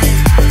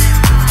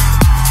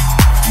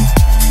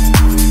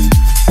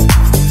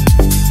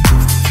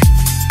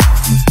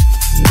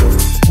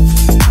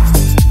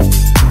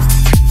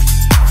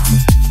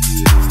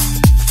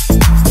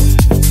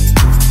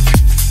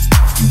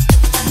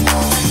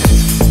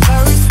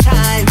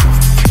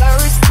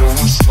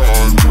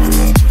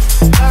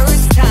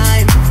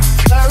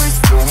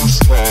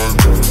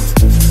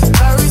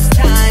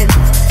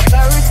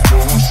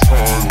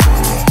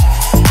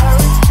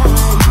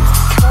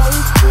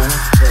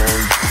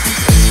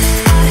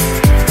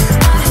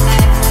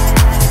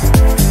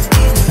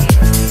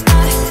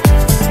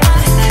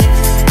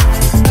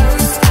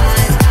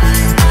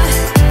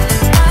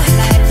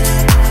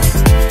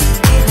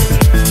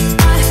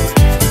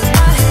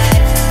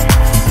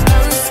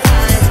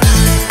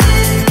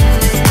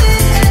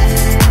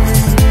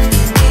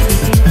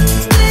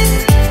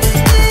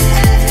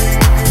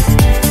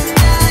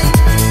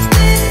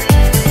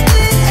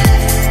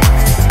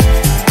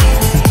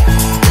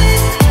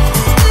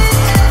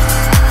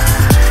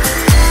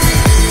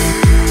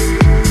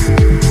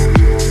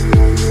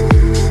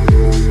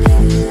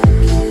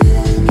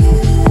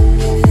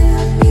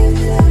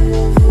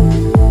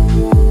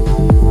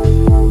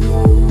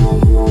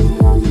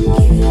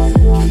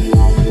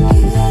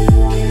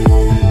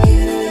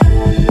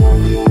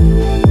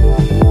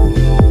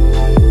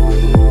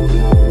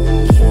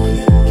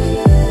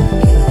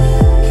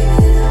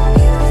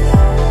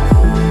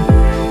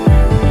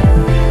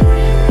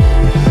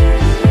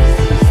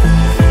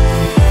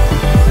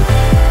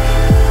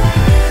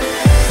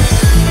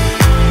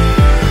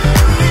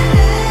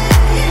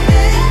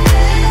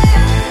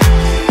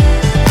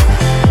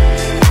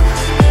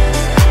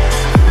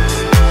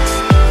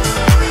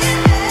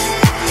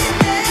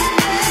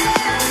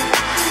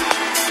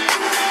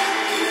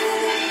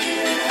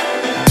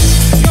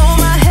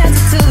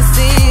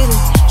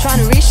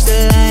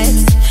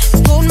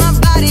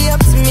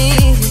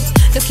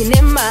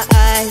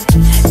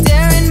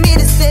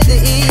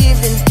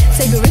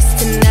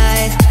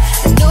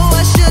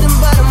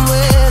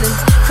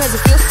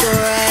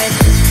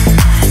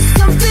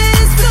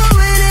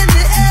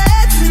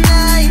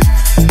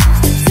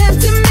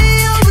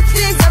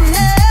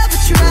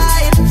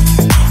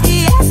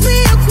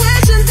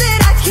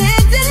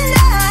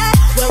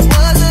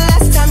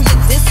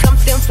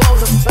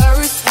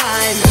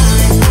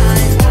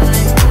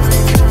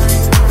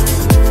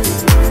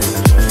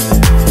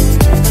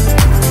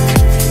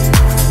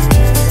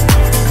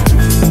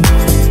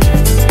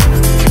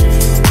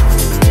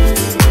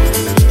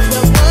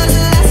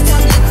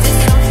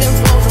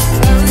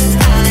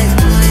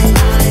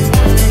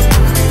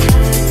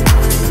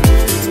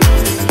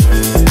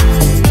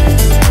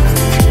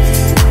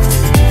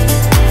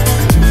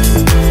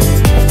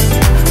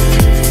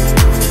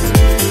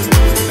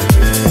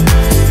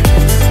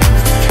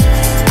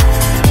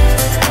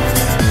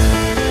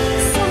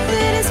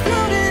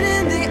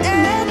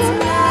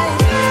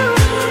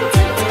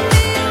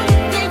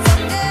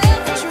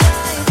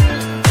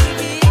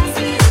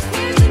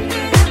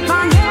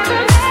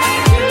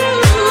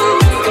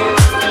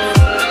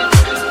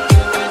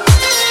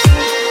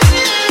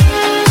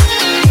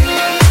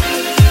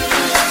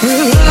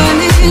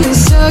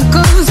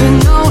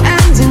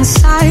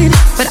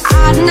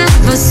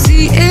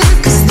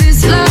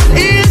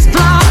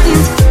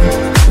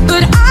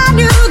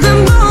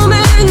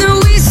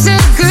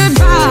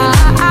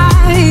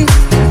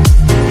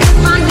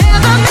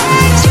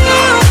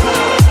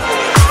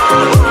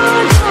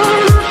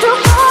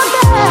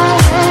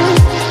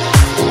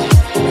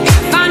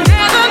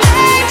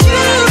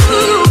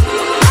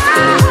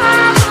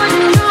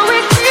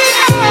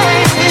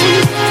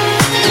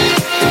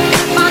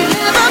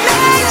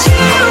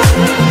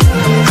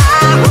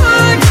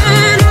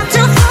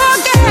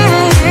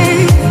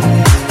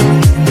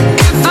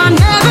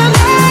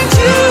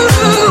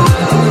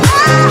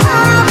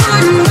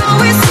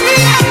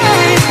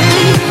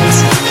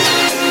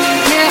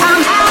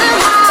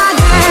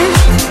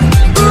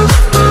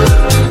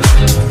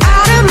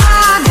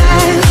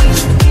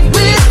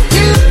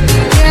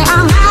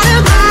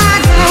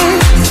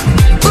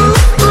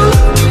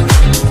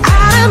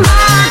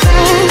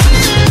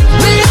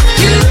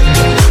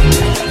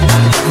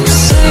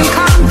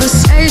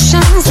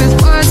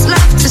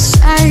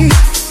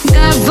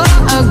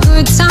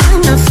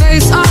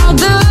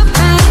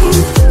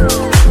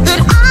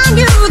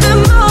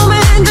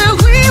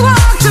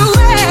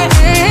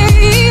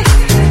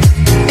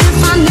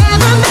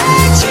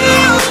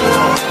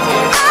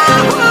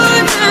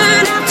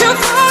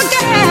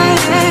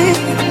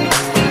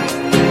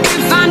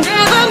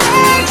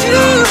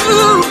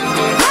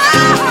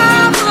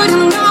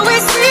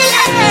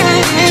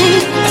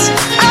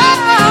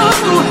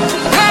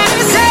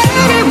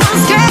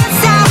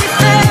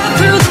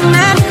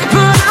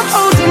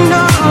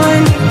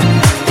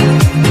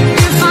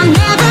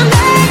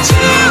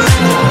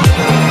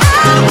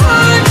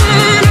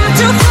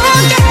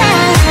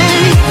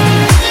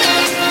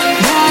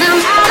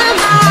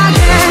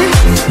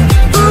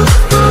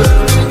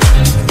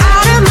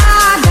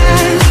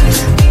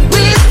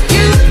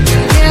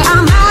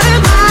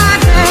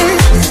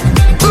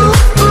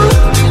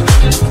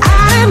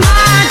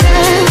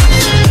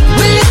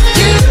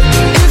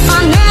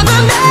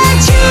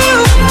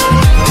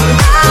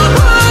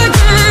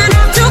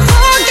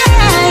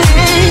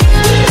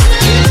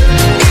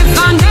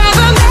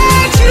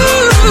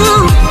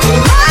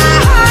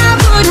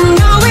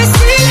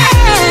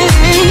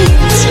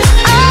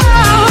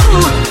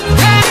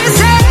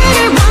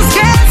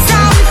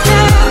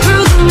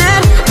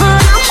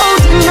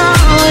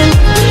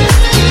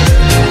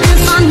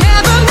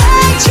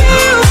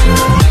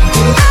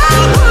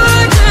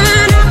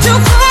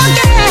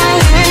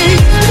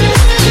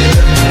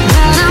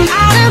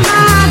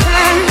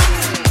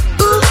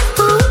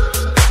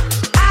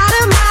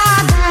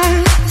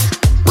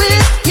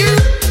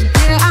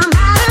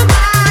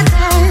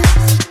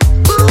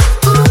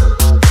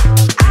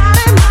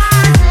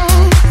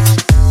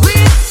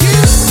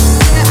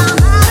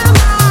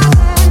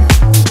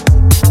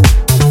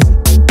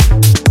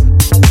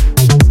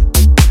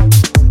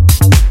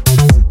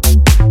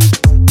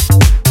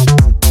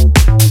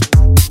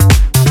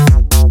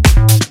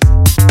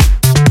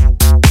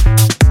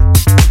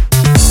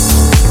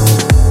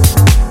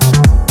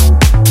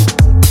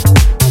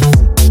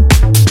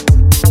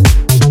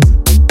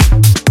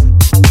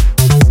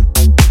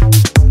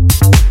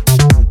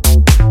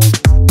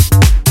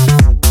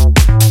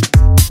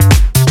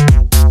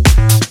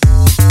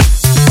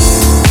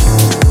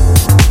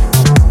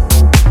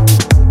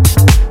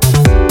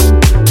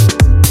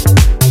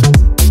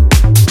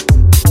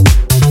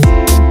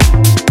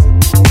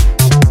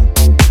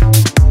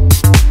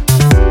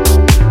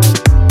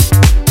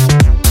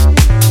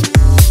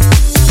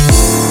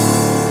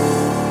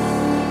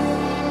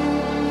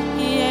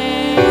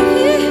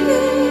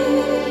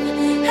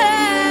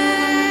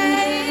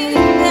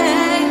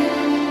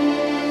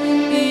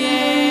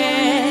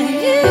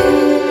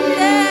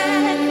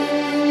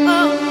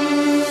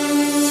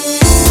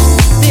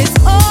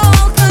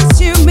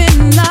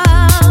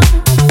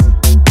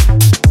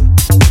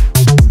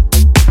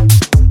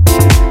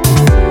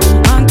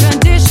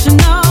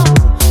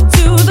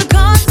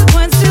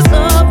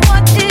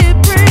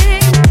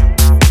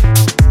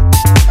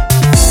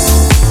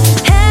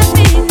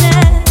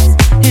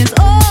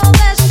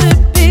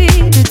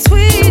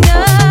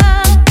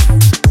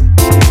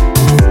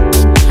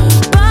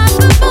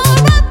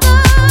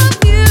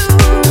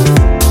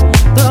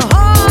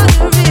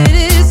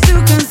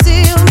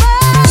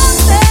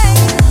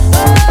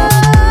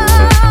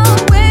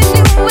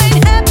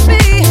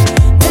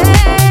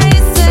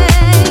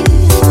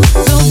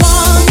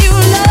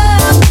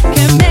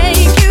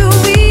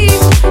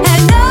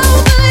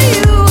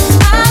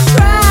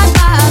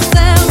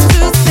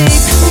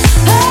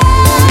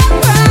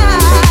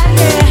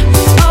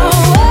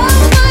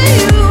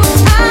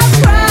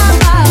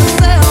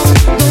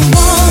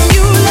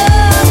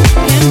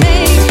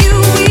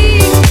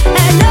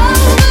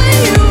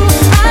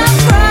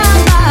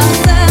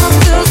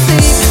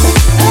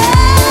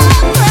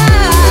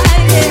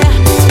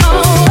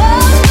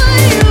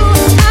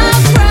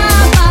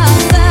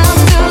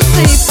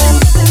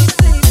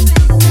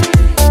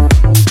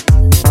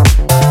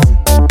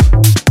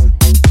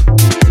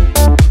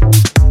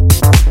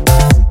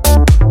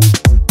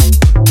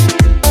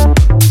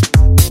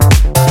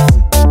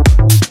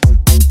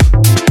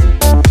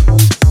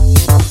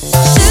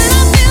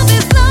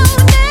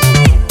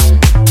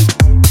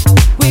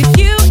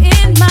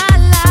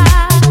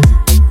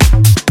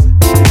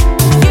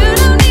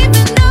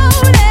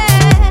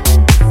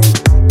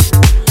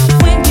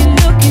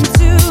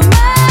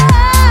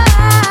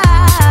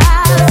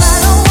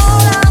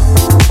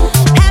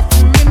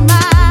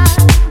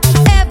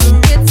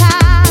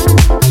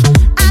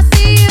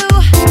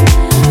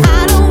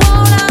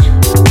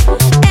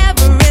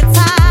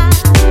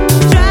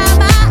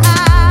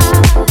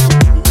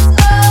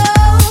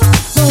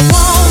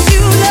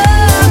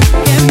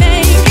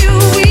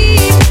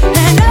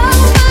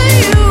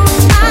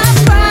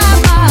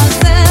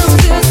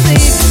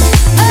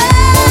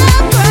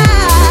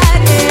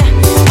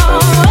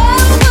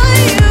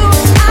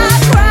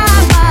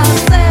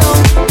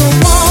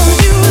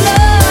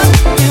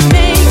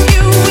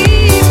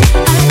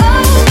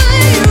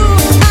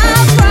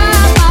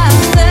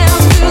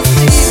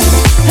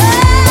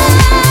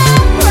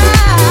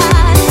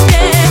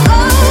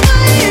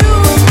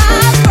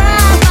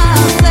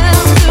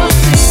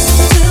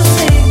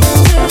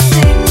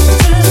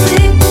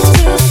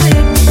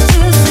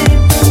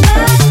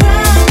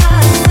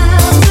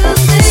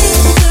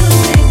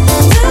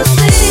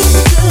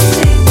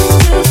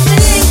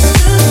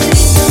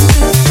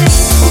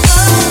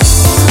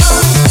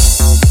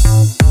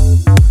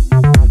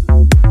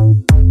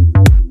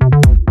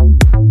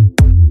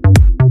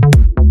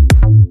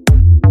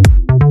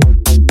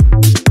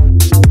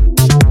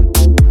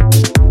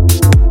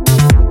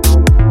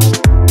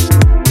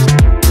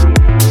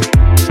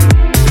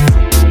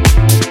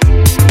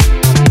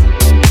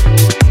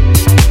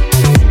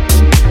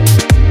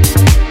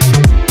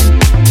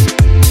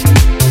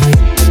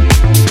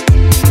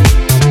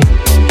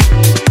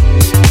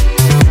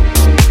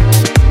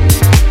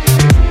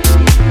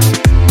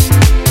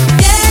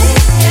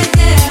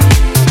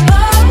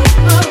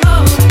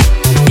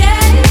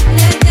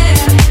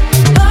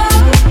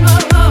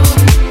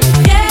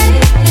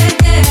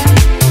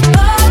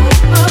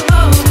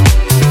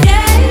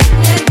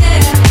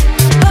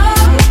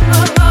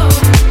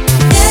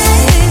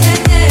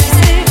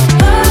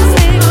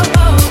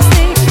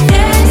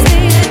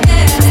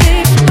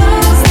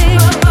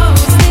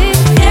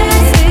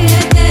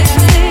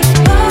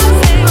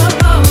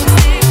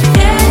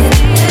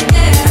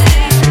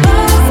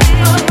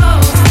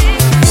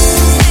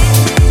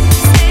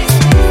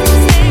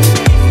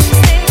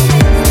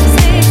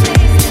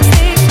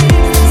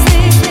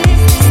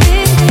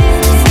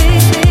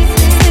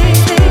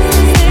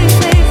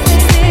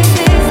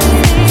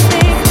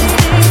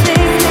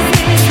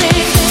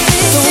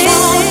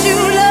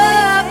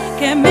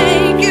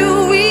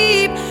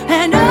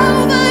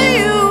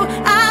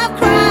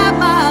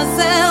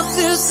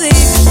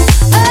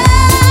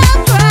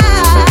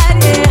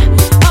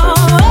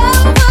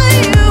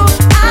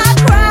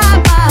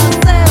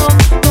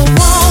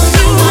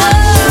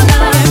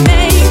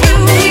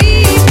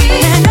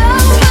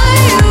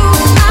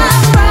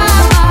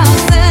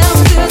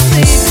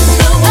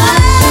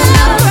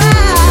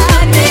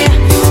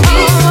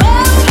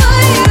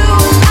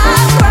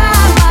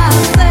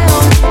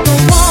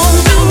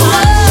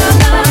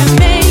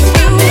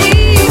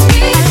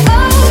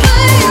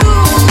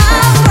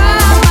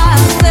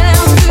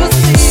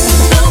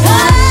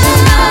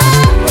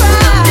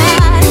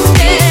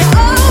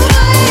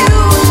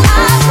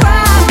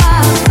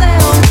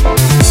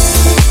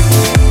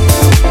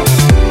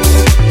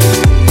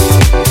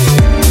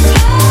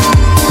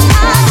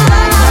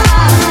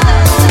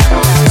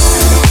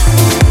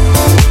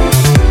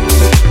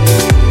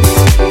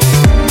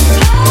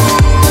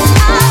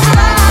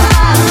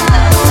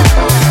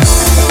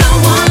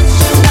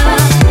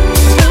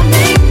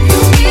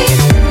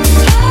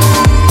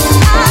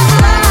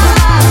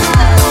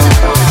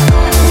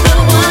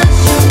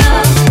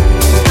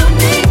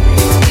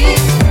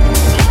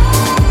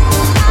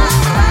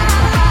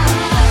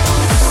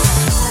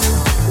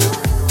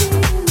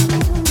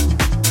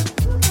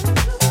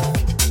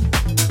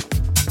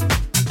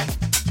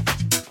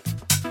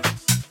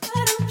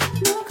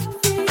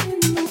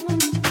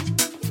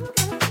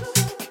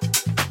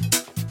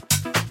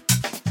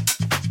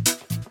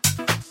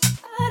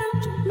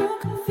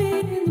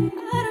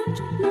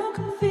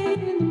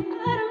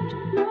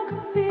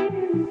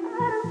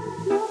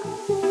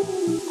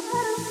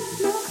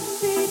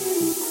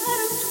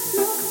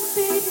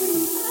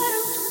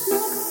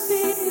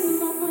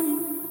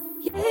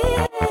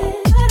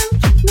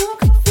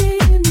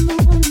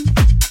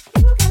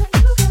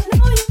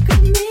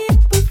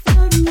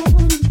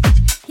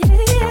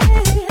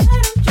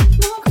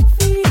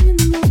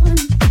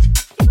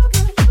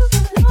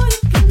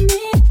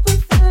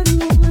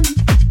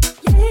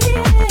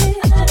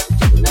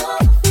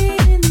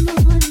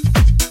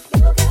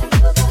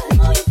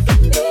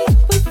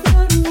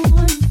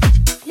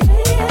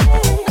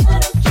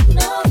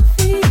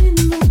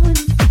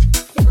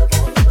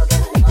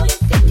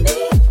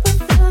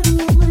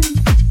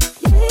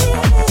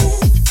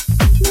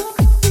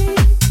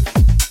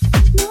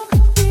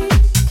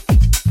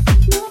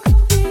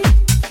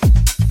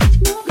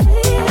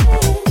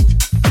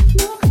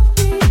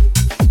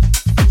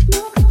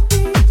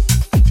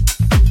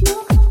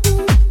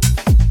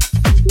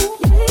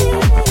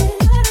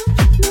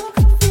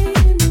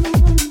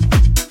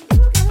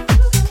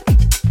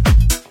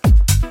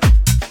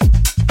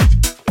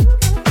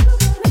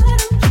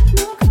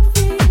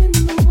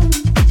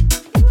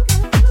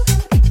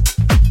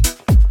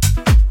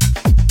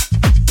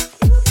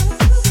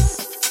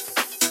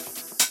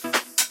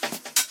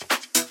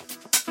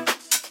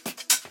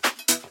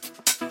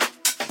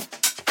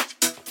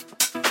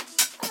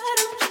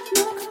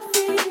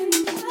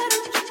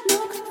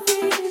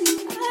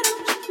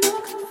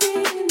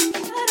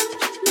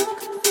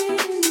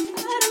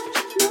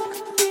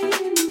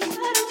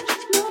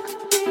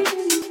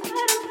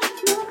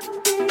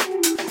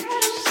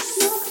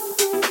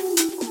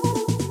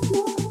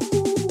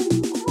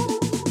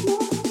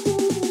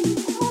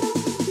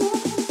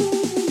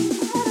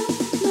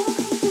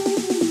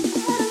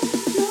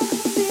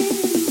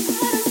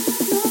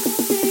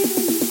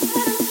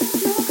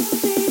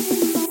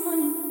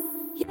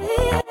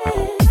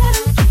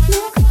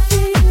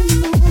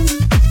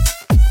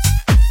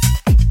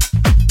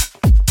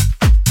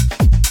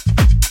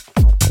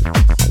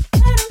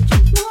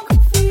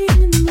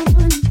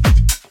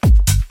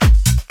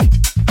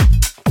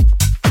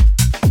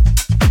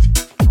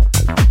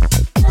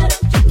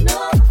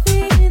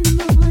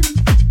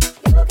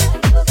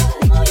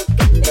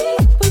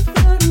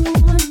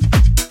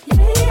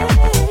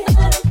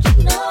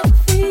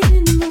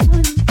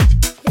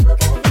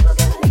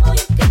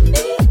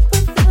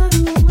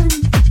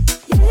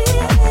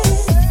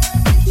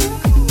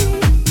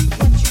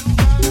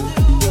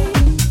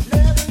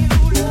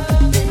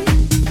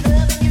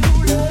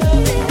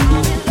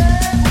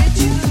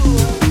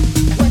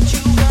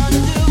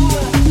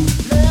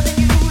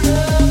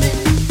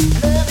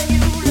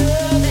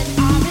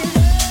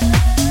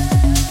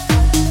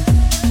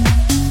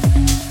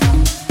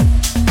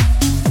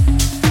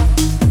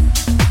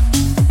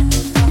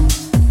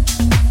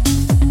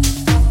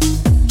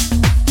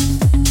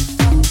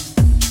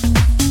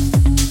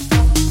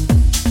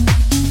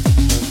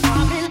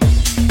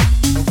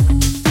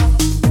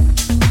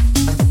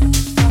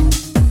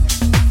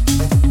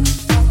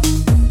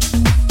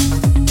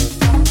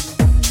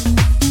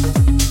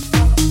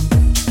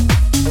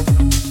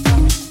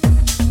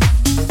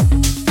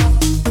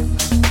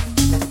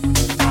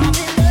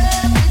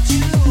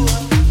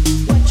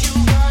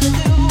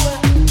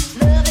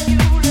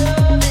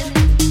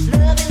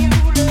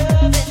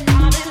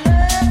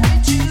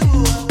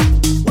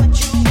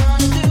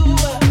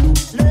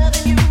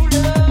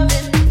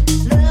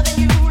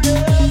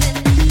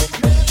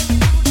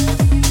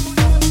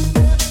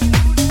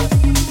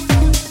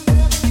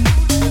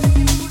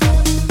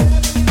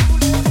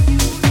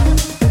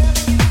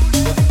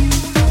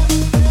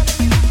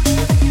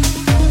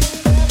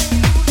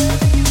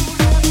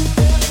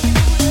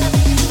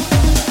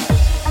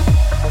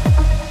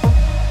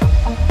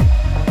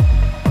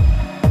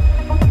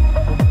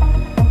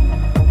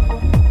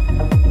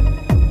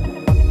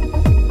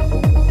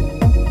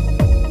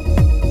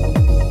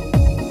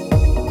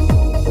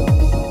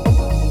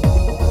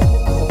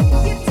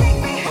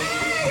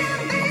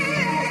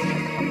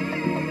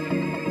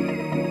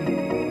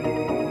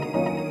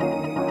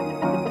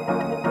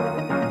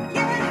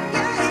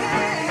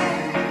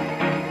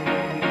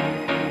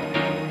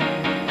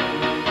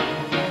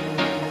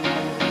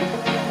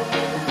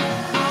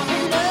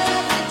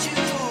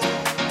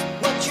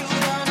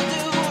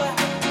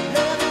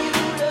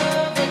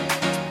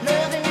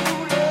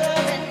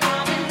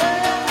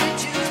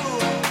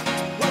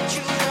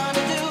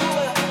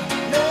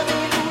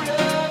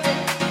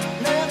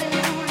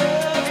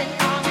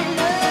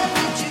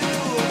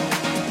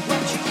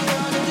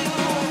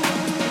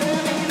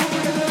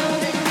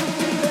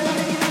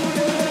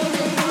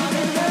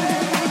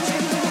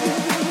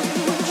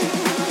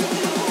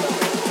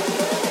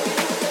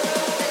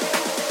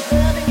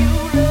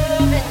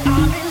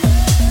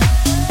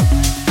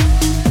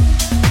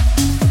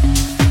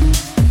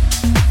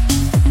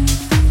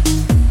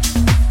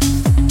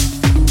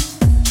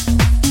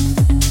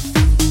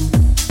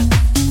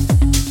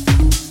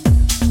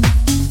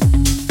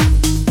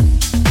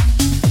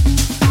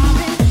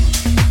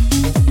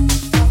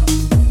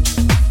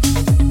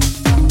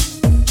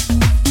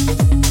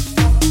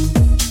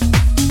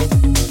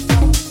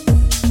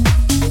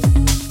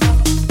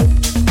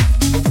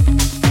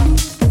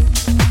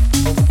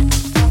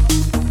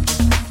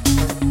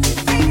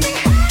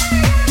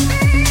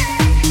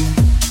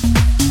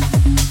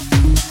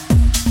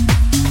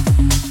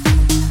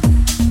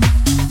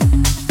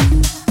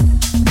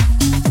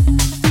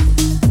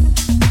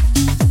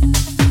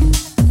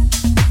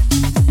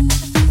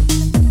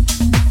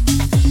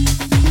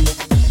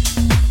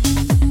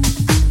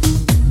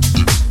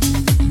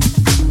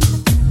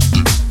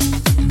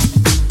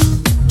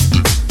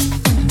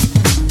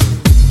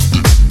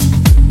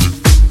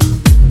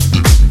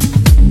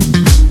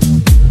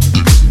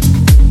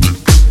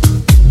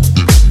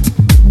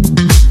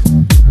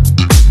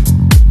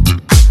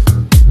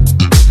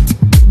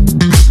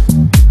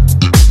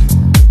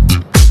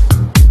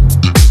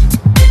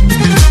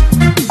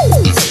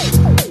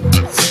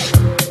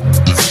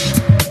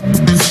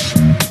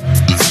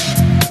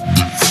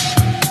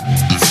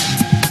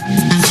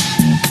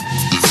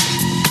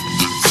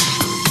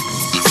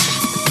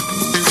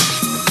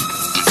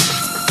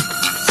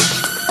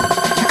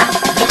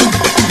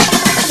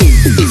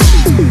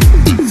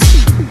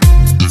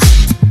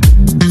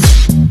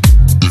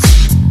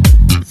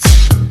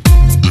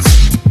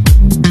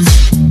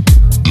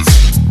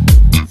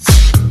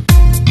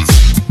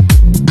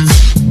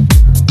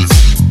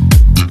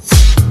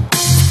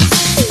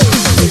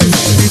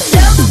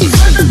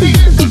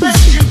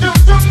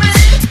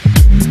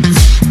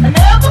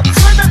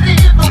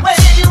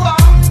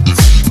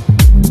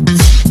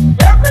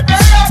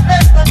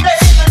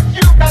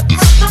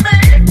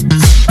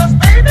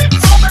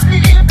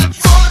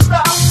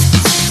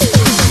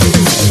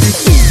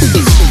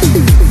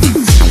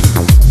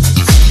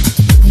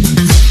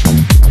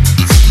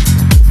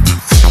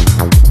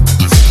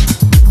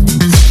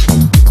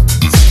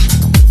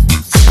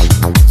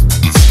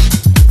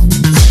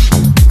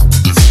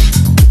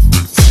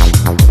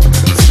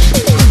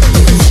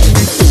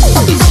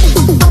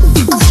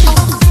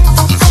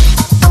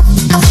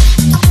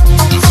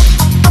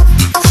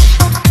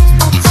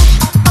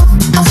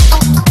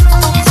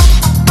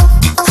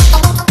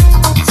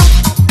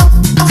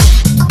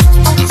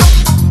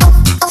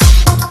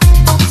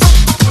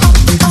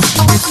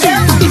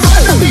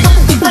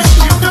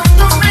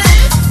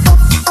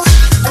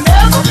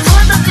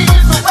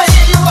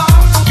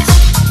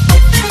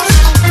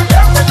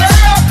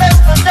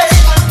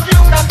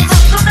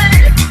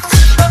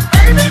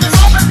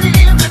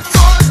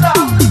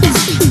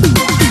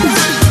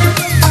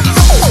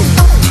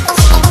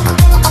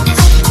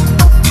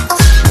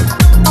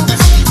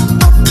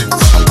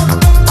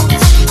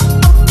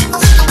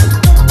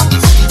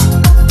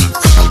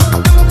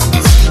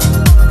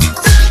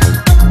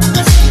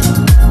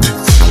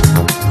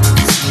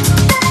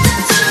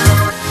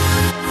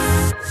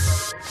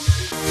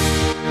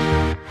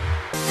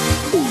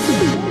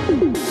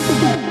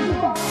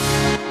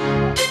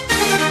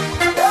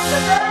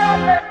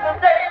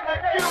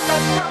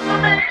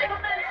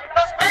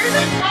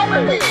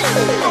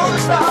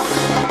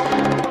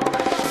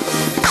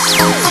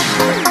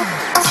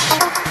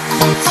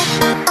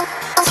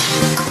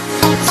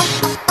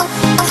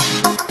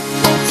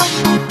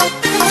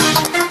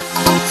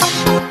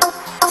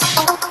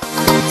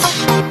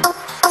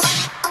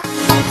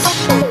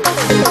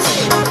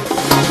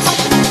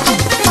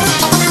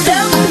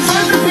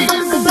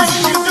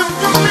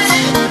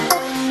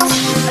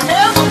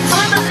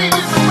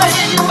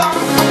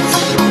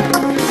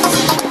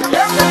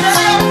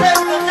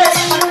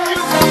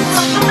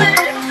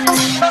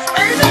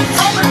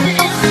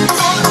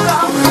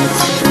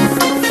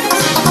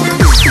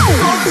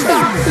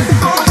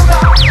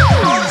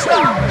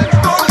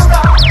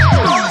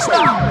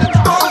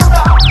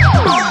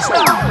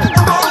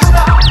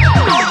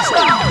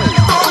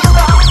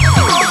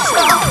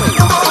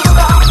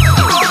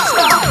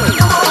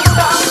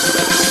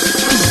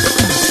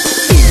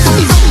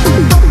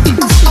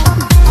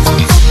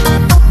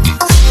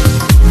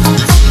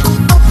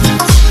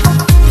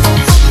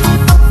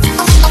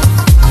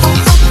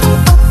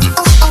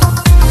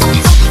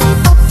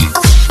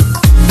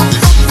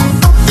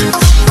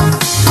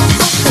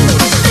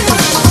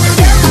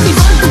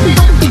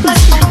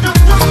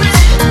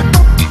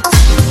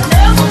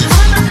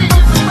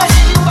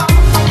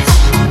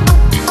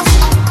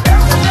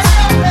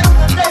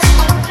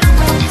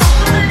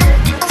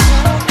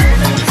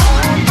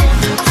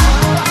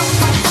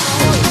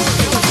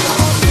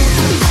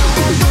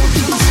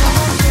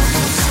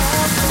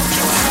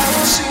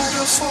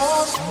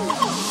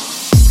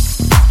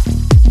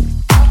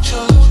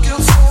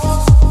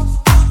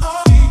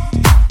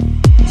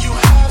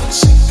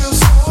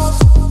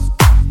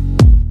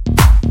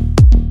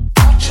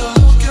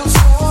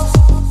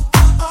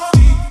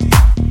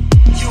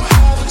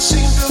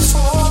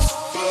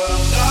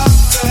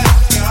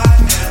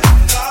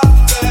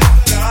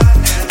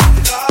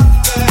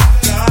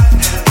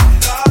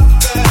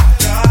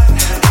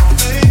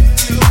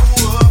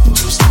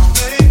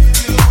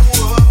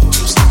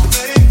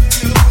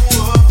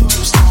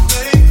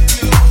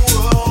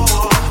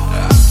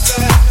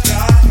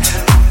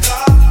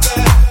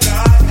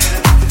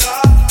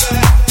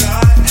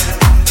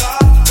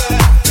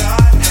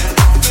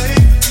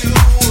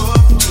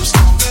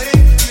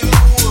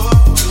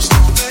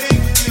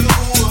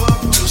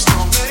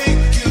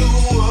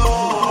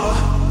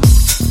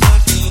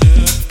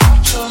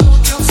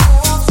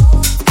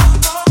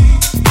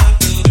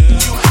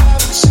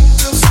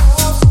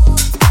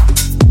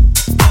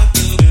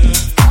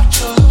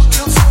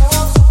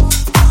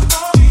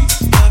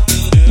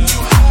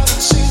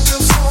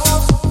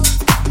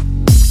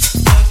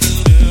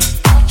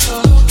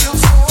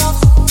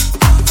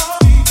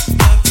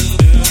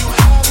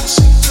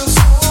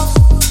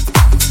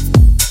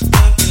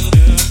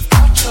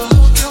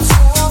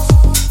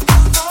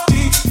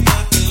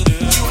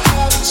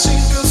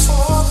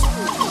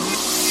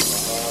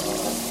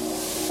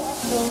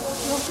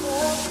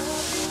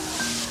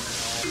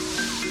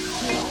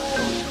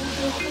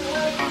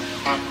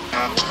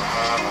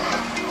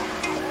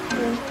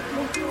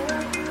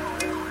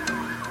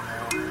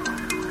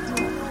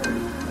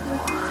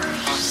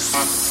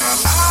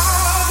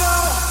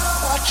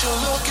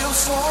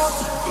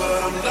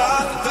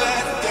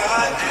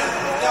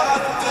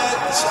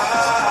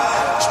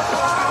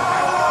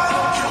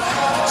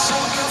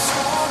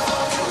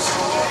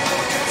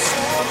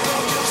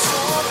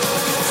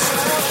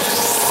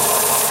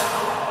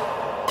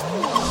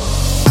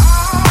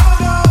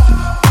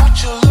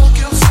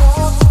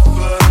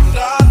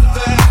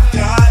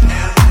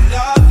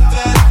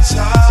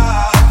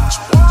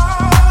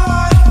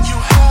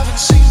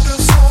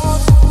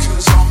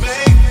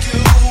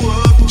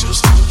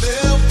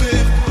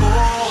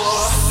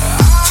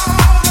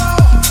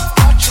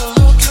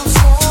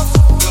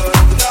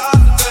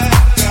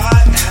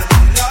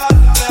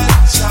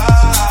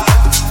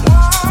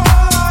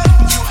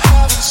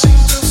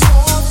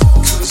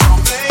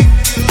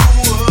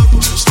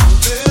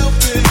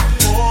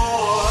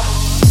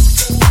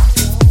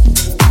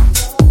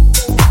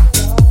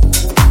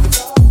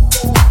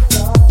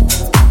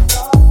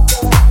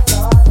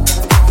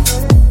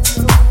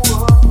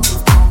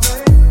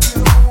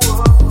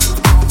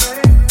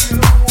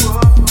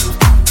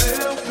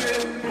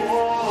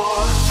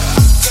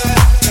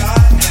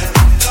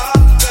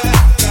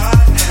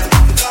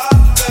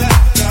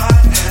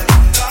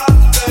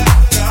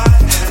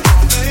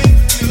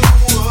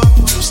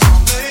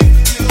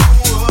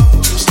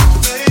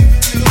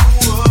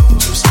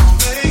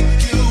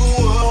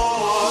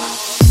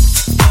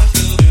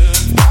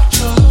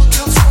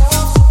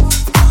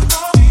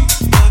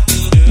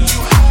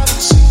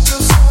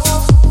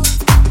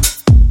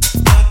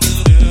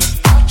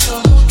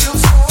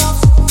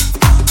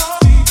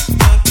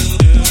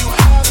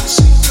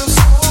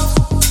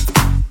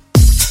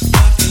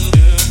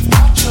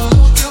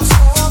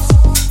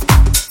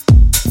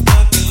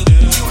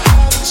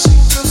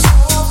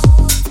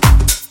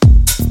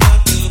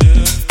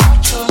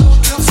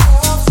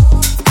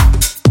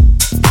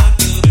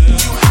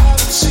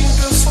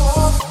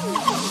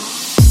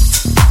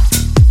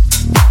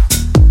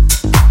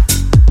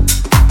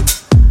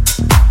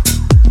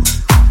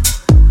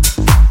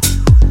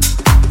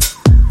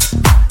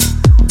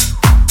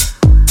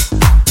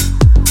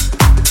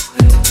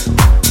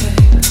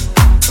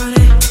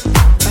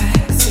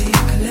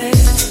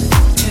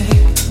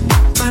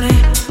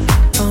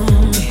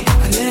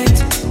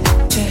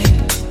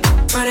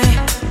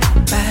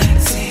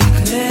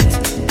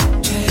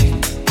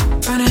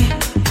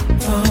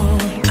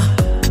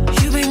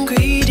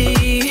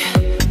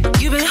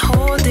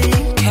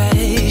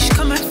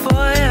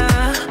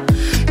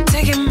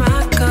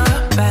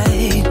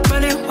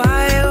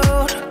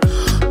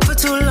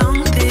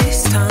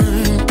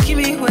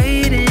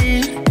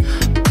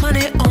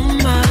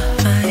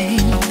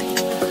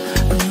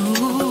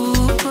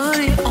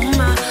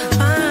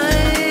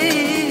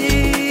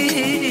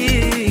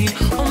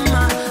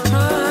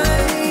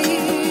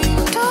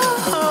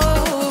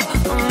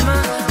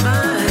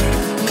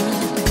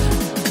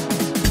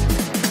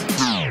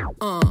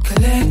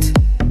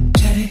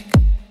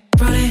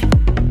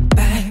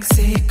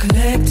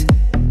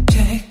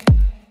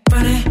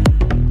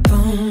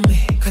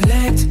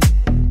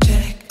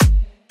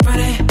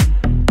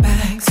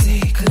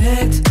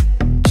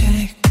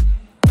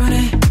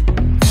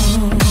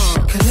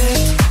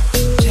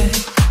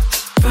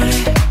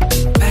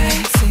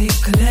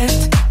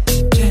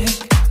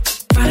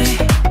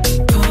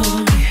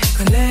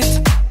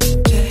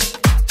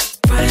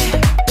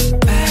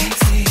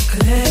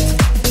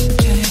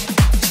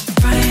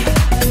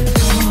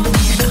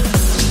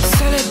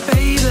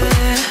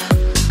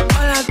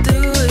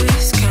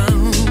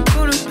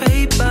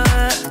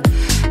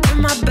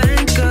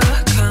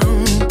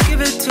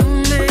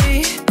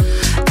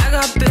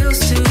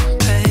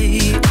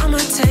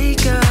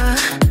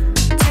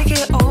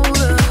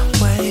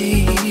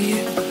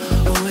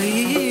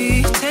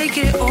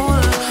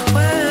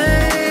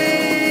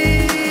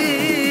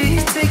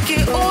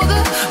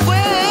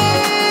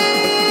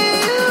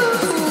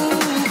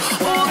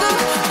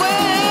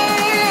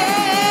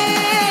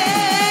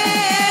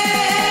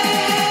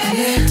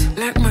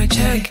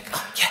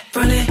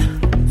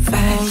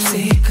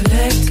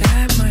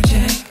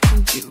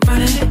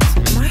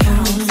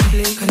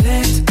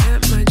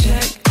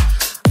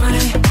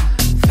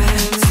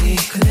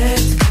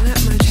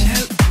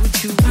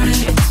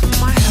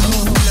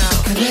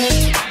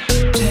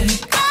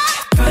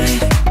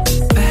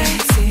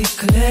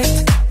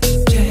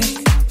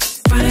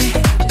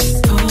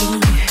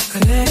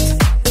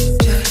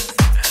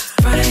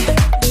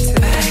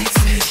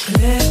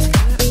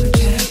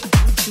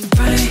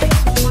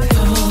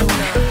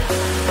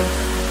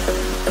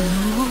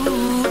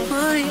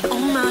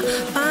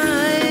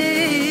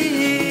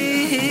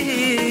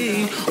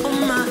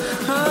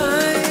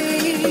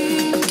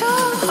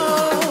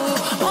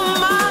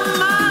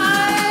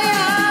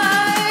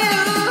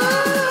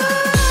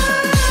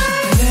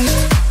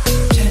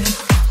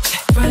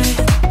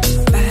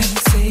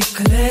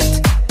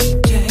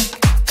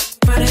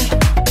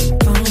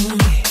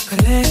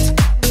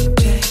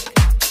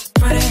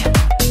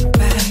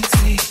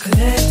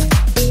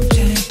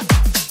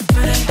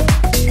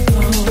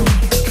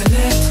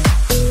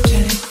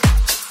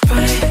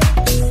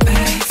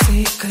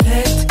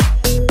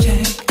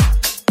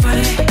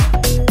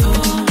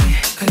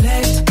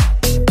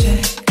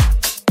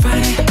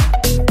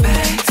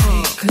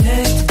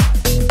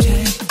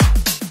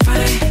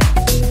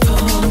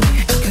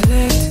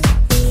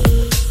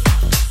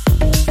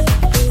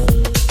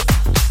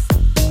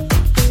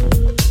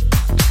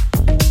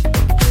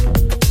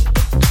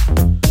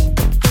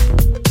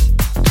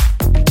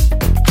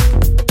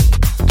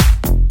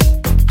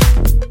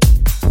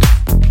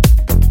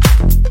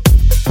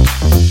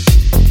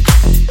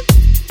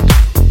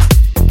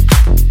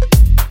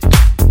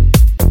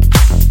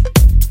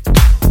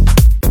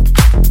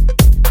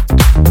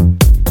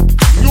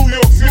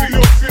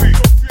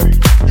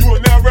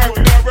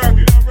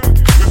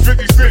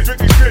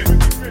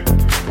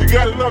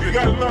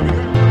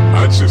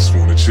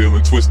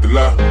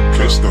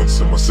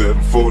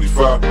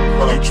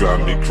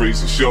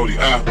 crazy, shorty.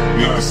 I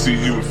need to see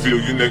you and feel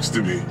you next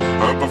to me.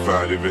 I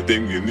provide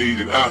everything you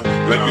need, and I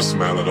like your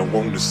smile. I don't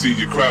want to see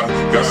you cry.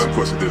 Got some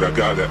questions that I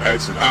gotta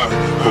ask, and I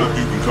hope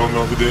you can come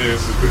up with the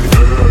answers, baby.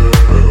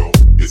 Girl,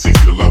 it's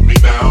easy to love me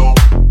now.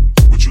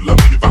 Would you love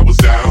me if I was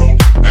down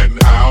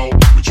and out?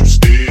 Would you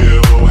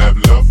still have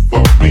love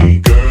for me,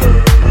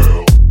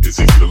 girl? It's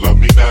easy to love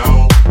me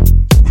now.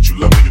 Would you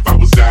love me if I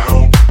was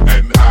down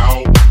and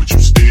out? Would you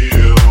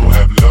still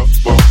have love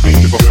for me?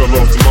 If I fell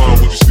off tomorrow,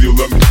 would you still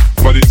love me?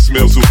 If I didn't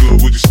smell so good,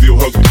 would you still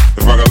hug me?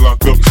 If I got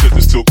locked up and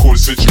sentenced to a quarter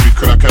century,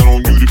 could I count on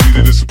you to be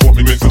there to support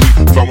me mentally?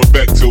 If I went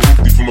back to a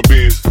hoopty for my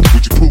bands,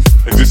 would you poof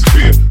and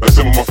disappear? Like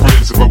some of my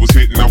friends, if I was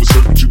hit and I was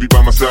hurt, would you be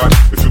by my side?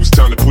 If it was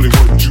time to put in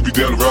work, would you be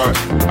down to ride?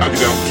 I get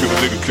out and kill a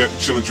nigga, cat,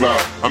 chill and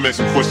drive. I'm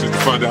asking questions to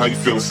find out how you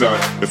feel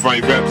inside. If I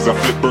ain't rap, cause I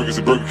flip burgers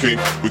at Burger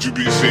King, would you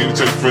be ashamed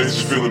to tell your friends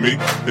you're feeling me?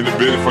 In the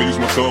bed, if I use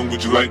my tongue,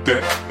 would you like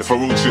that? If I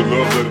wrote you a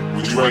love letter,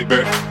 would you write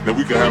back? Now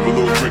we can have a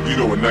little drink, you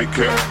know, a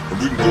nightcap, and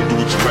we can go do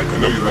what you like. I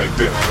know you like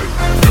that. Like,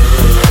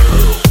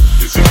 girl,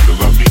 it's easy to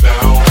love me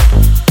now.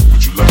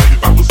 Would you love me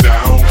if I was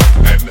down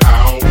and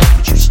out?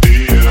 Would you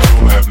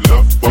still have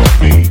love for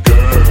me,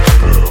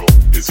 girl?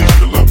 It's easy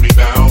to love me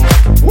now.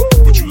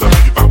 Would you love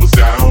me if I was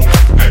down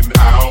and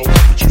out?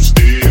 Would you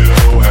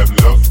still have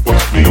love for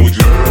me,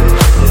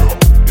 girl?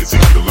 It's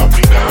easy to love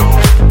me now.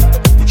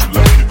 Would you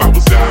love me if I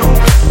was down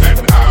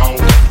and out?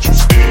 Would you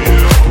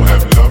still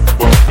have love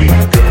for me,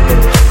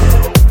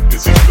 girl?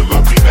 It's easy to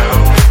love me now.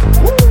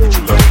 Would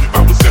you love me if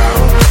I was down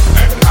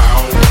and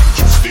out? Would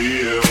you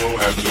still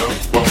have love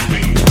for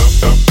me?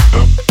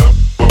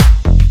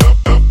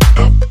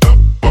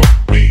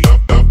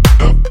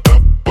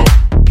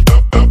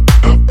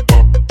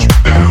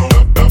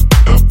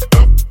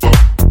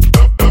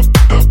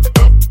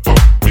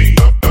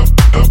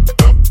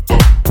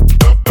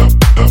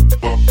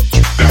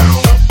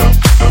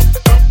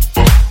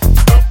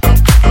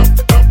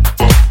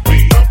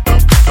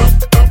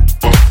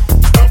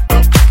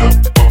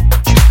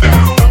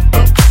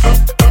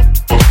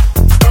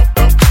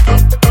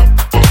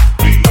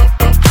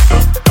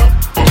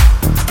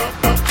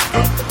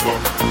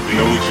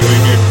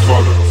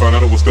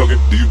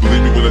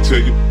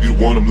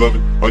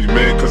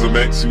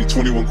 See me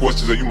 21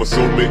 questions, are you my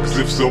soulmate? Cause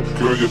if so,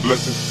 girl, you're a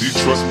blessing. Do you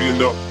trust me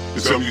enough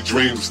to tell me your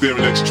dreams? I'm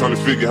staring at you trying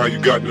to figure how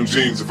you got them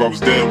jeans. If I was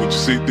down, would you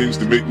say things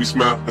to make me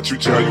smile? I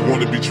treat you how you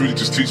want to be treated,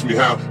 just teach me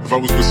how. If I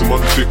was with some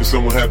other chick and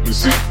someone happened to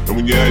see, and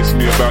when you asked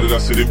me about it, I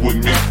said it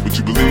wasn't me. Would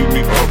you believe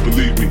me or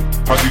believe me?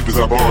 How deep is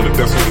our bond if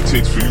that's what it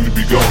takes for you to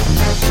be gone?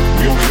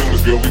 We only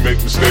humans, girl, we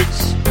make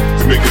mistakes.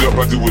 To make it up,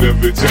 I do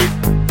whatever it takes.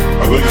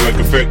 I love you like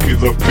a fat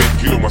kid love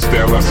cake. You know my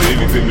style, I say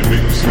anything to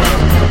make you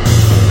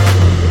smile.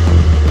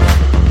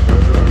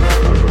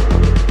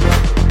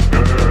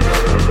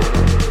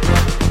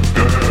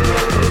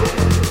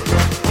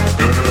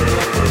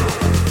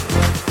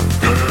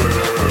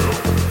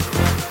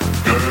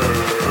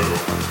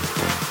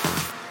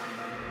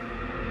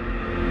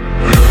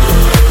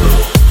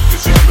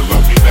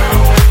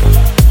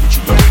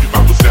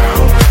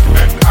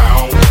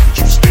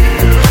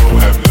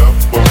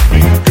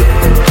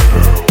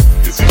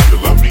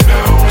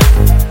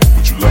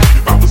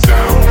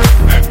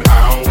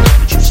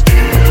 Would you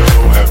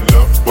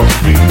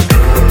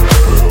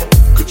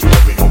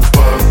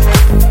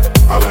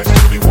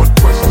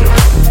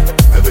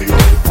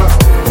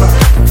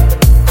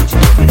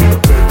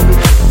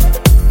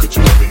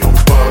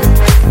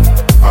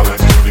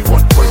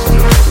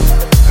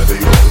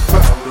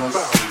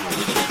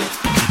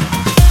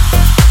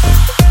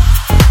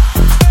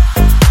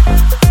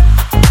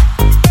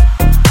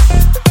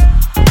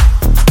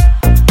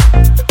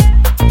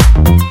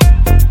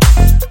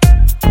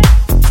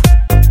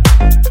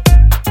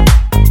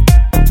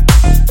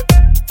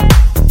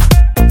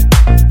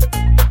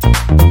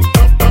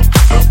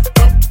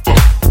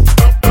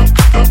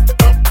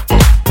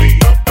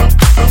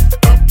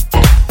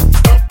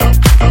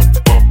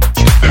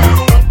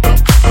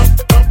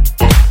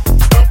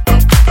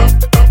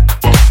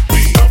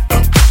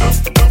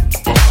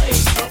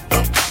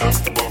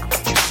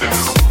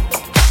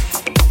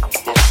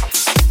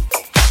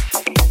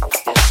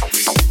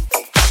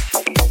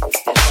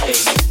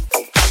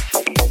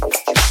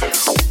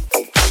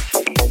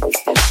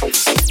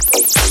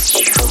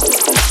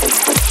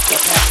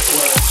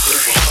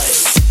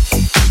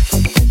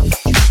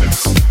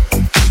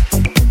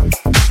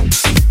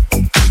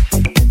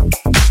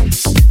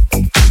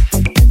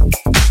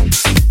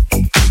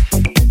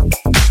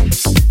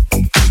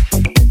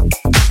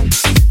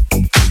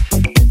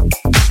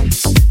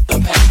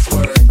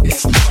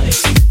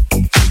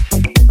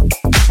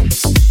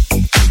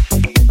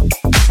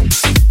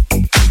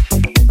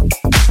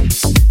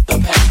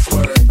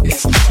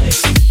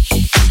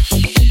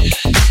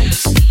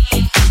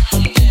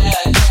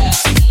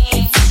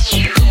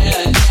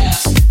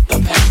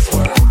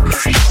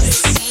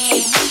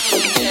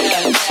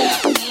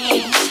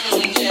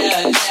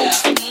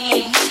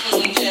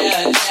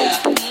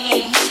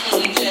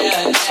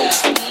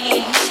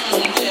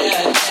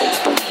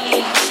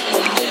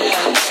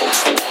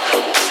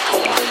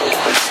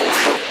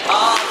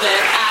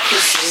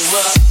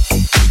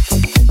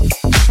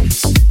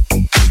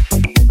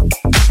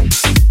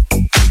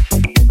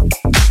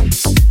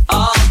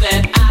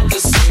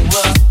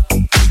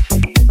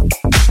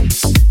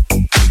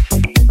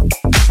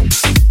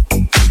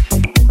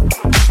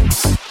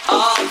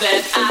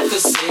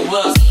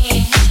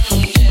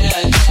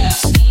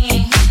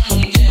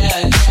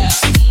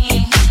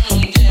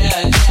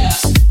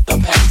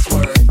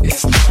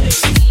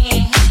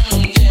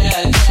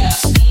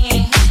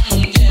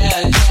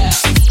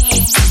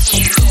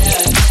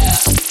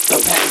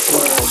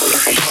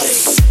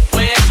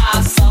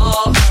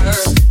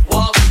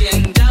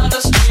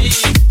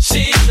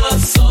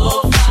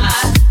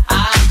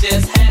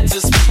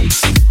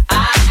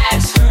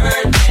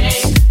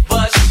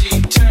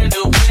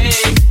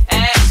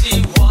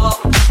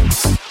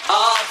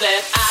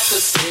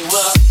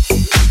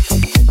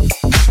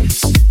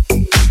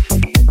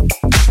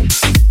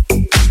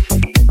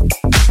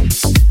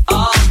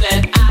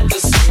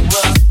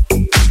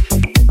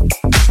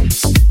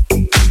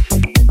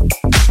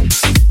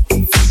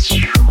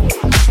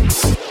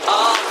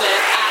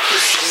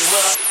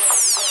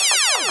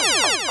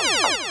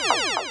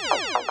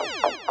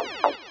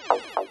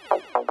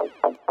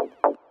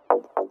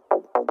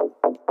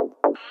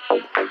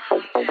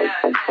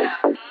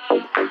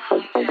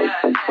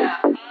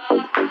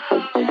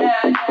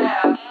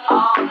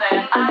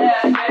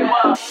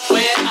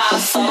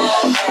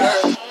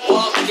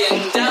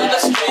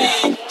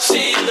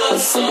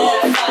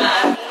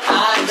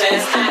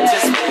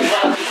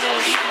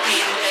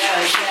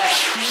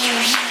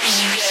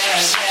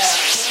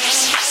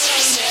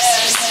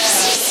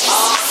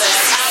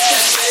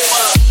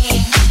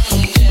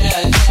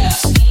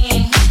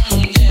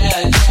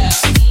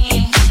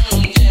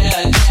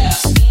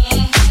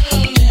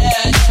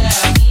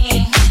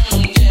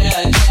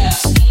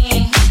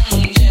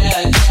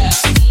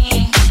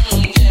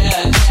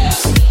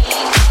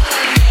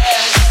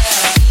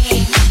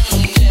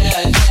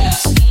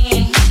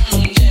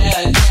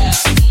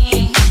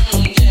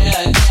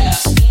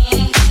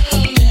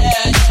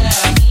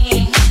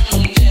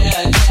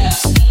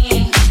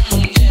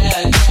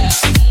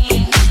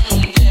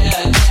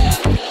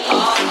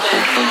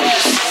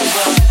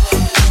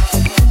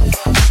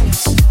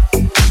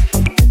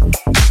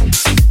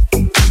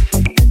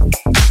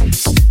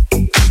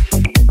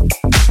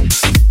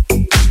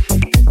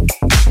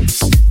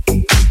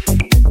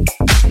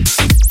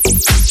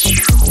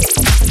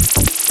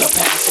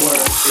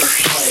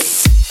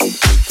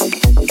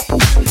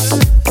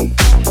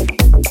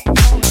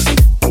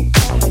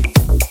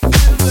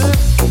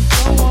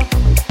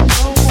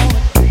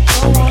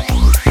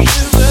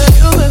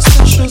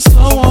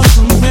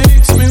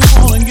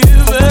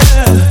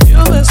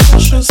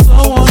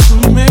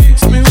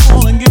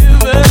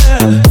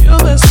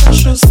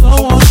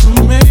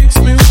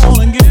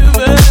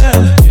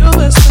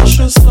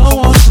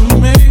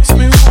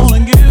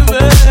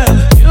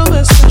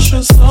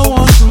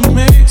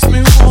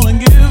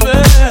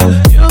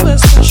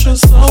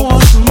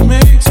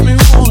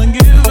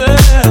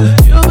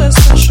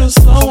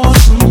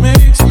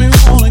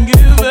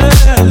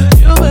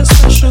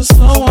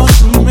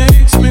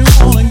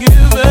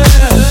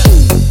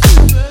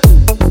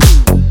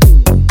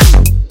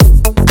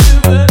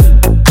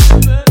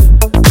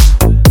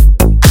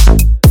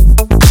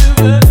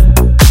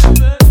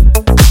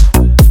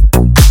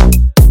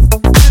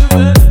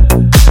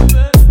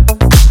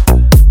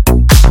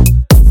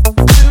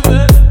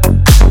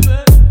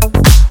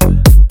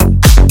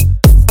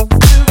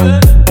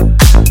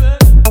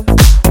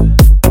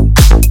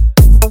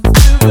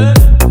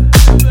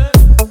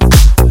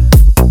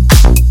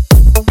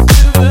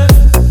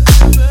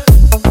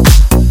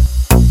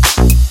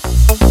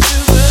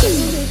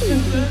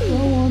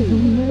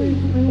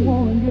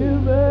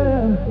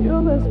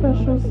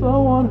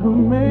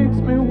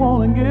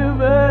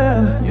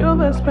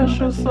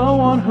special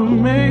someone who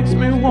makes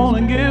me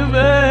wanna give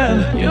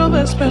in. You're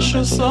that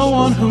special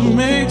someone who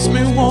makes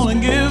me wanna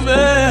give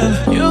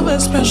in. You're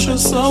that special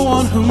someone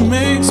who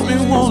makes me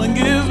wanna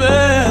give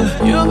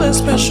in. You're that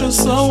special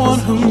someone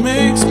who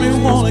makes me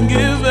wanna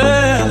give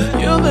in.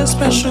 You're that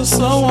special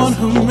someone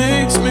who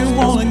makes me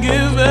wanna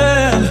give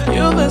in.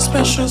 You're that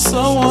special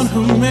someone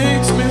who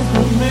makes me,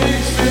 who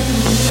makes me,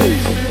 who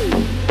makes me.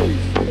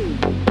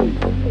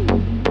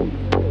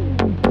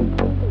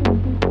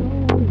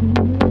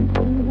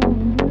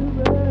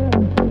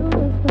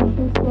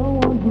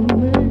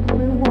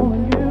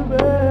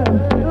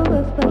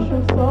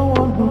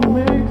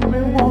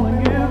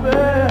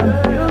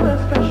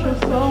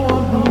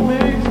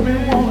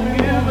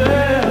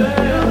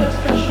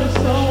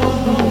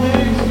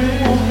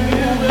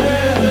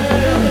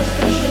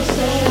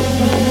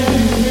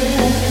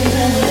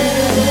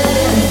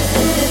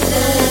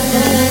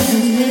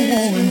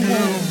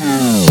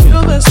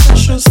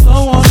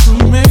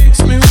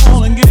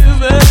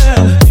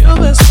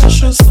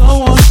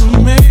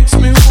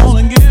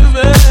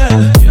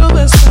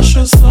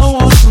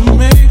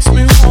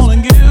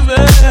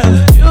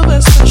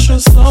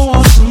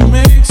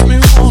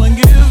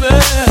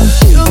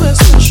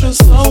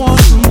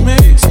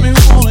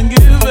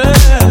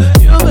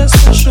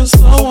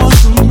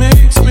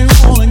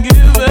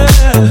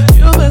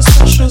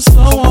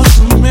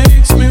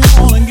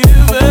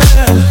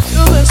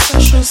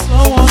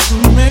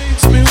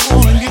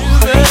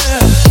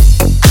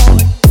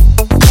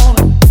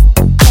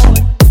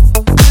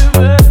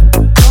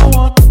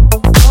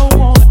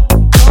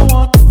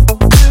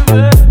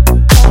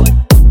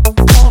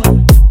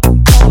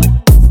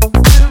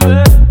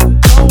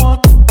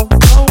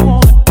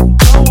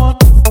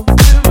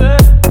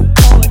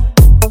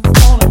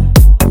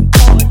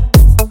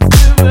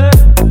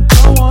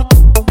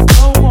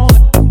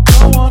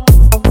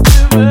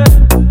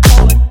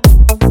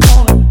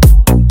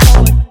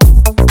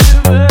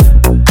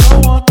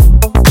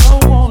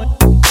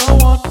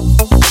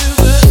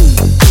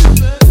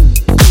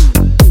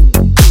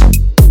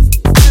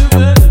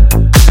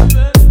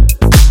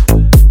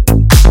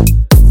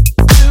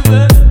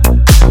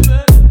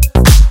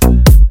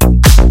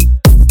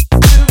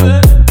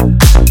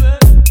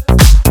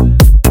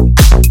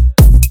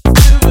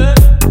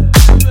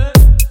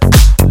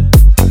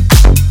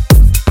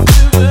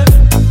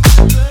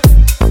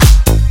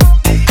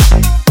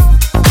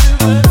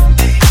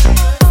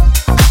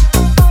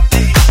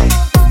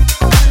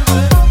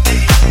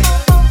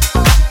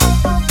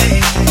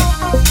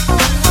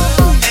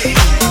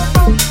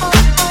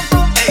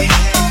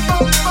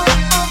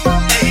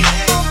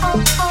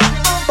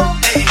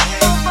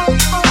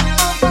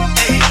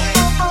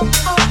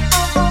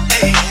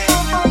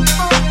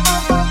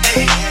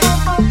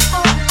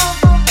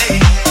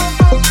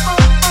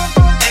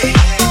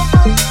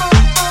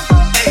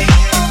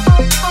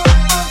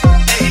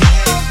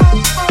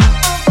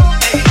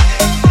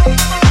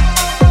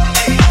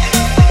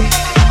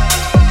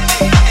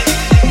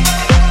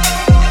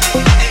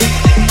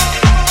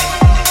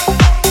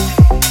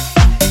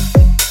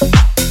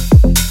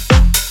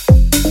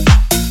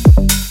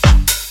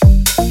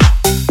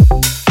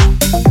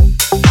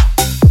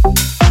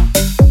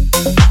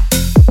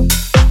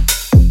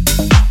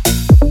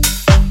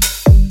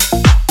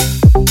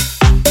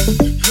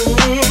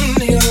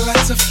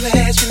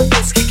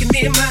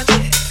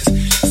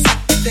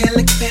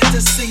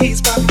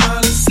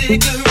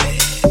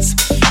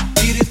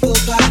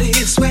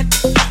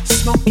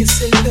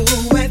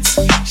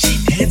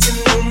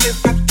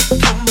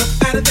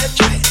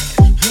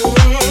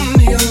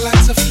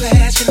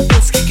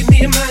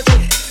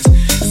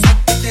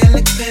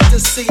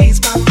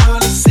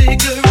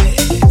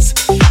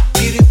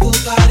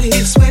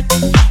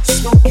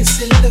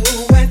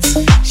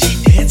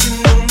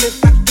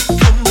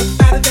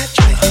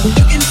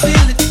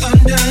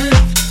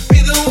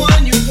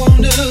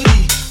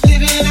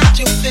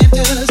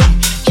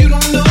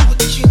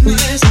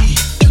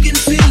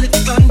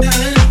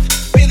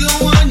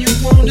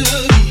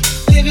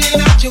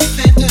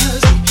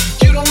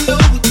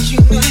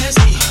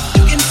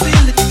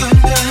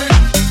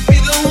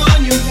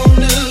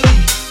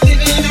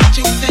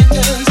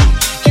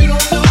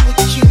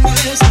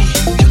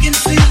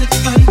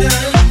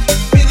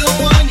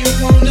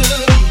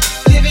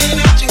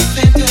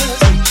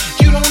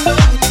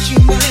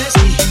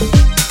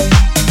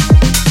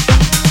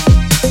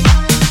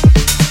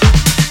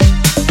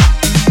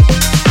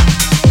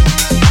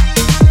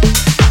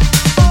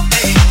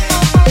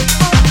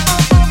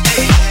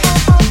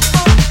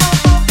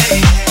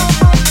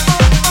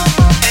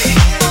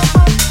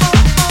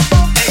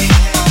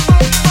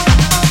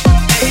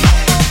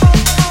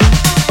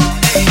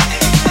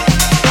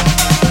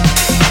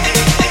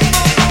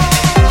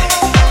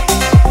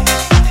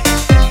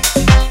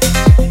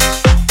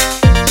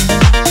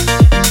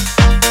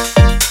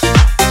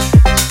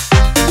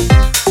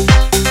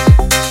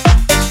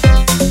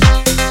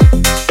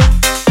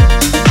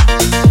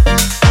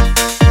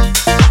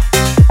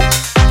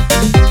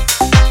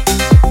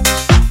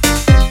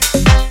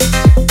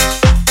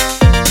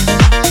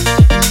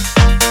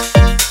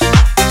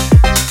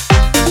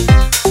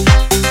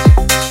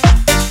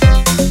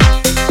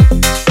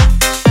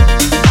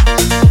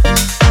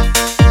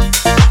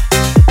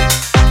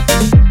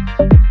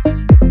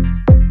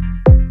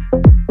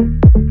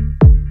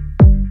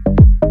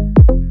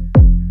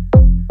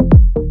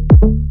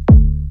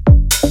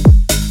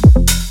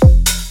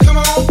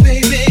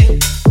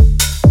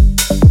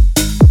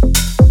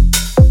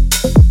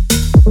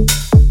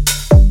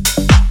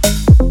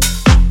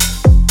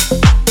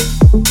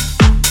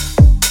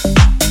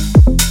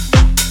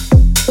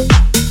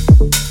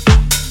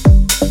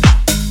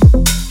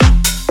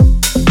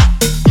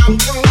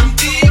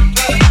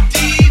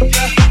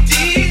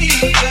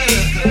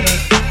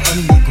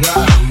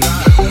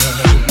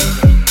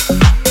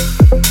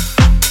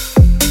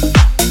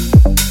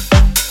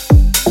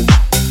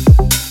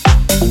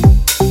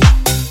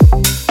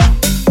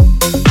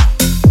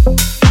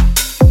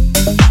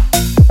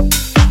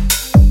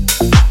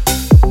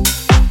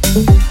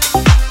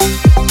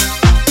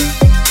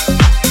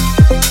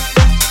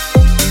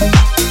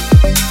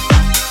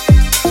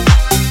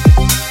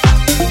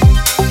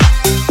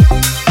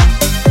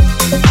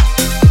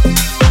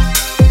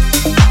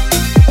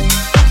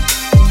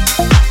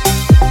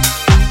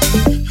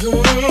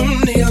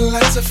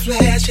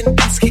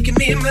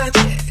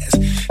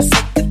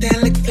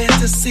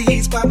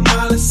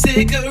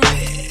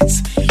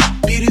 cigarettes.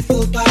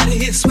 Beautiful body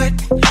is sweat,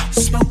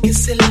 smoking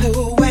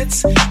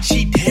silhouettes.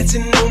 She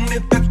dancing on me,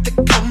 about to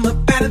come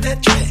up out of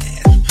that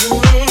dress.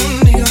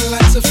 Neon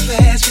lights are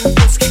flashing,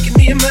 it's kicking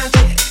me in my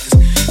chest.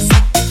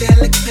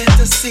 Psychedelic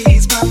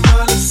fantasies by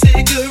Marley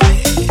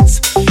cigarettes.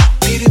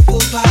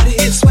 Beautiful body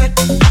is sweat,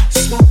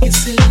 smoking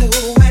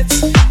silhouettes.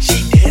 She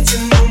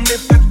dancing on me,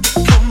 about to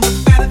come up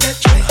out of that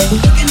dress.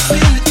 You can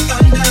feel it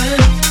thunder,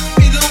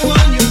 be the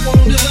one you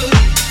wanna,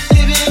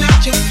 living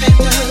out your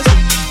fantasy.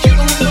 You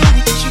don't know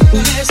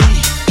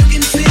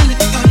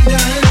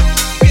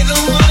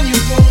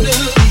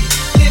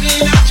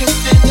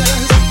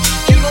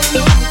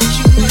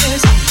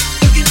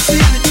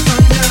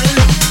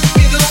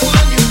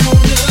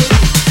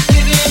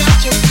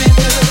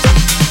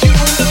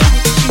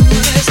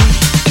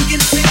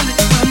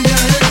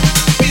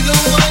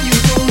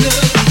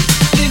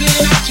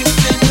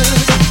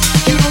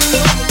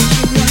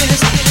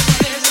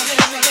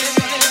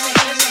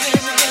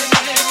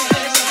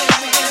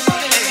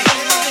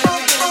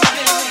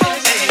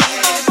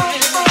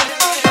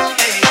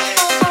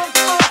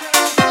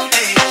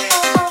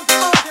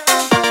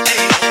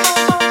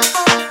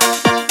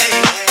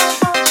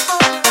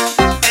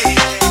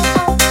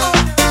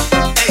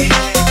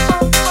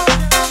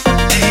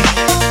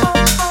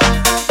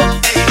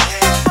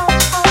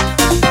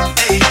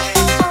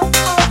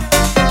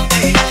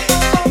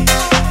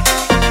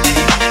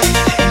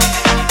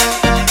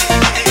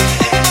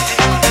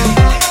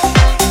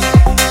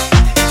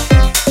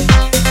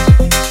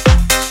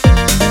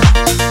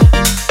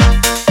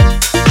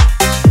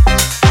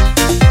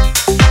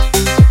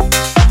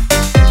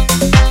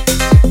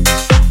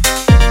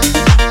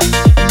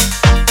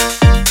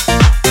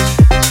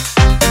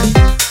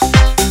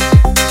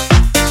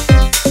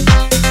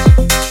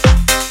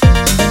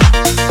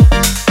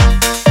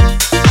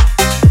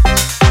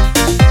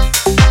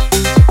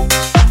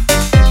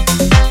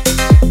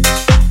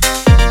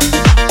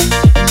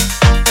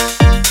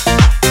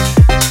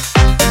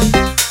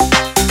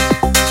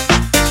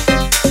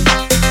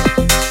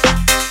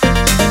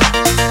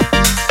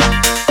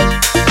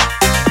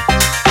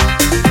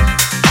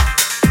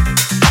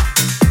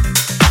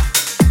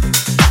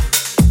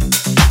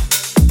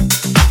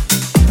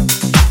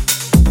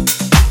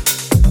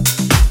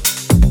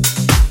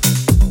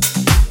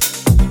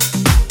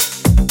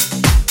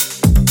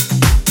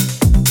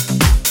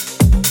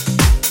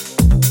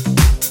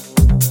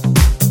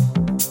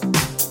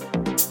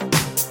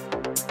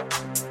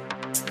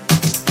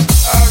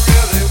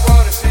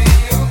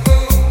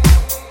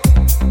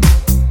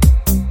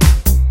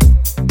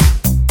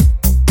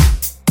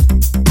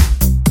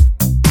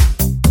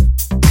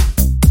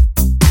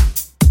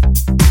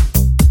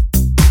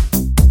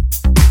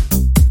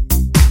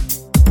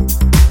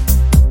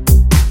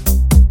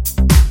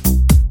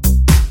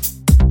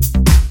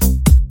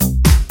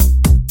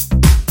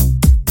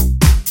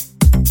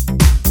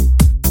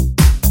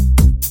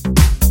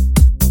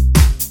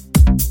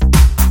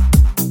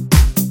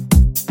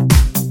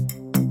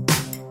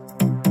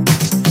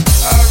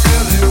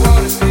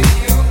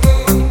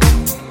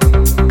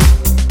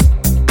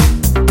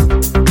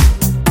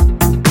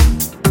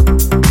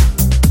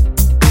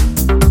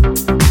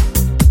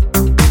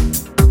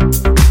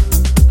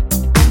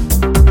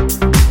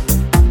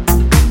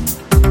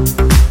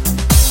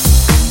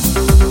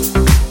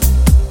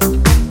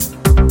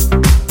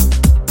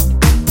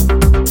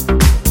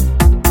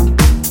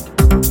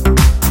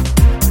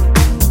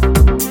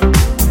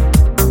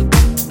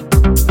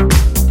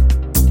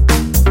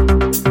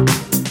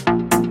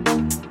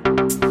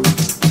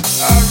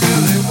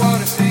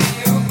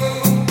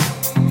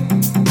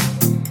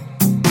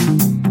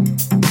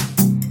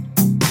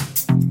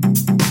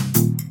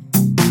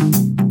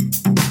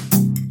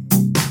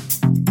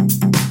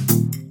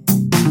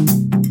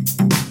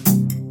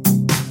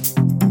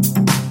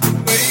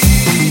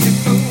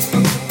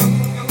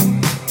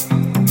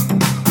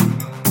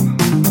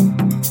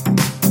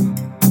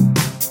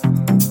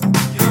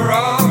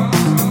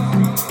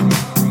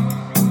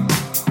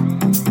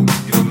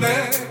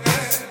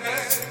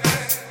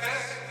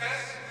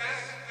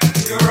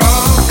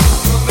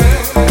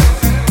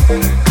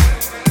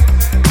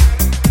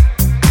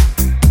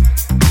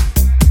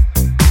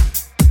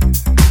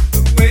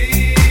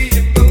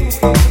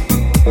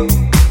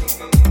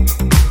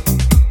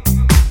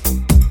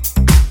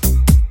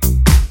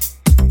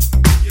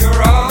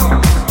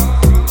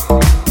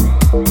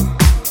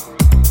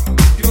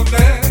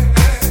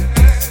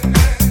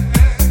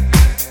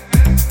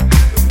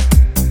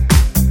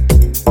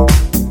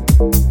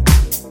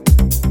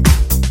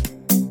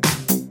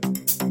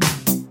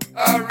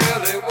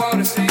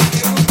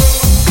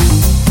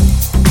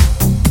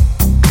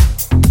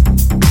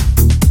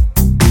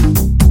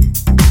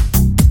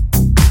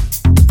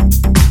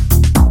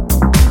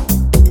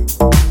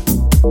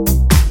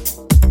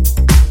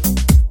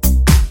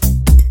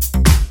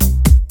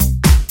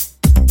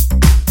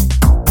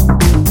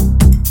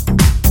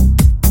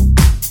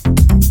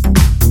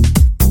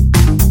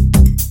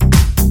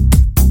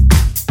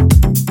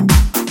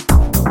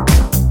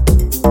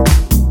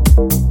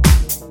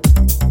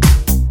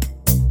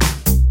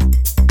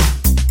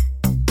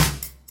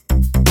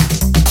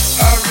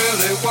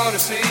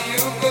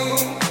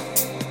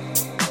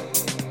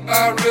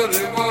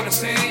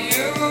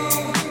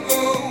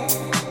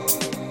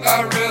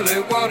I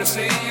really wanna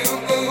see you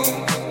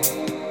move.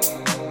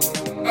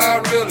 I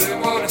really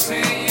wanna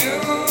see you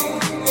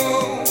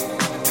move.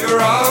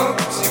 Your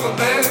arms, your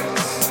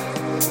legs,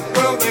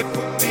 well they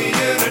put me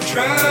in a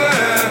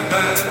trance,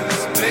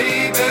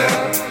 baby.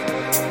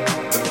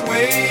 The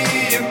way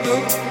you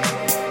move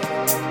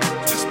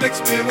just makes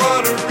me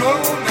wanna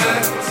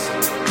romance,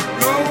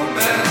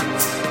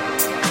 romance.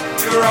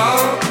 Your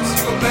arms,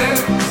 your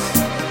legs,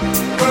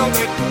 well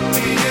they put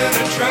me in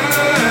a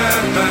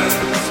trance,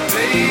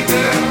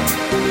 baby.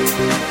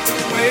 The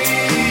way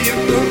you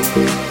move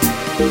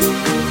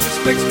just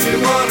makes me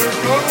wanna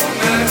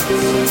romance,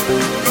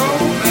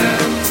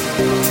 romance.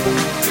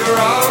 Your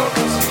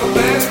arms, your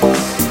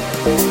legs,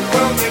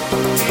 well they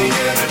put me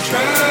in a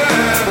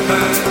trance,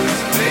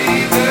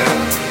 baby.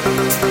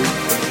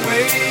 The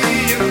way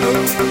you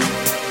move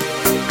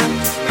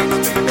just makes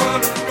me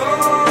wanna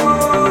romance.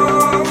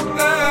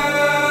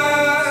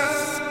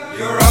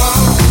 Your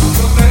arms,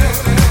 your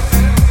legs.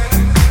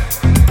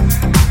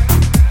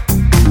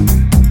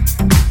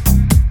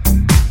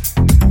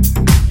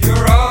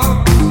 Your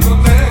arms, your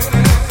legs.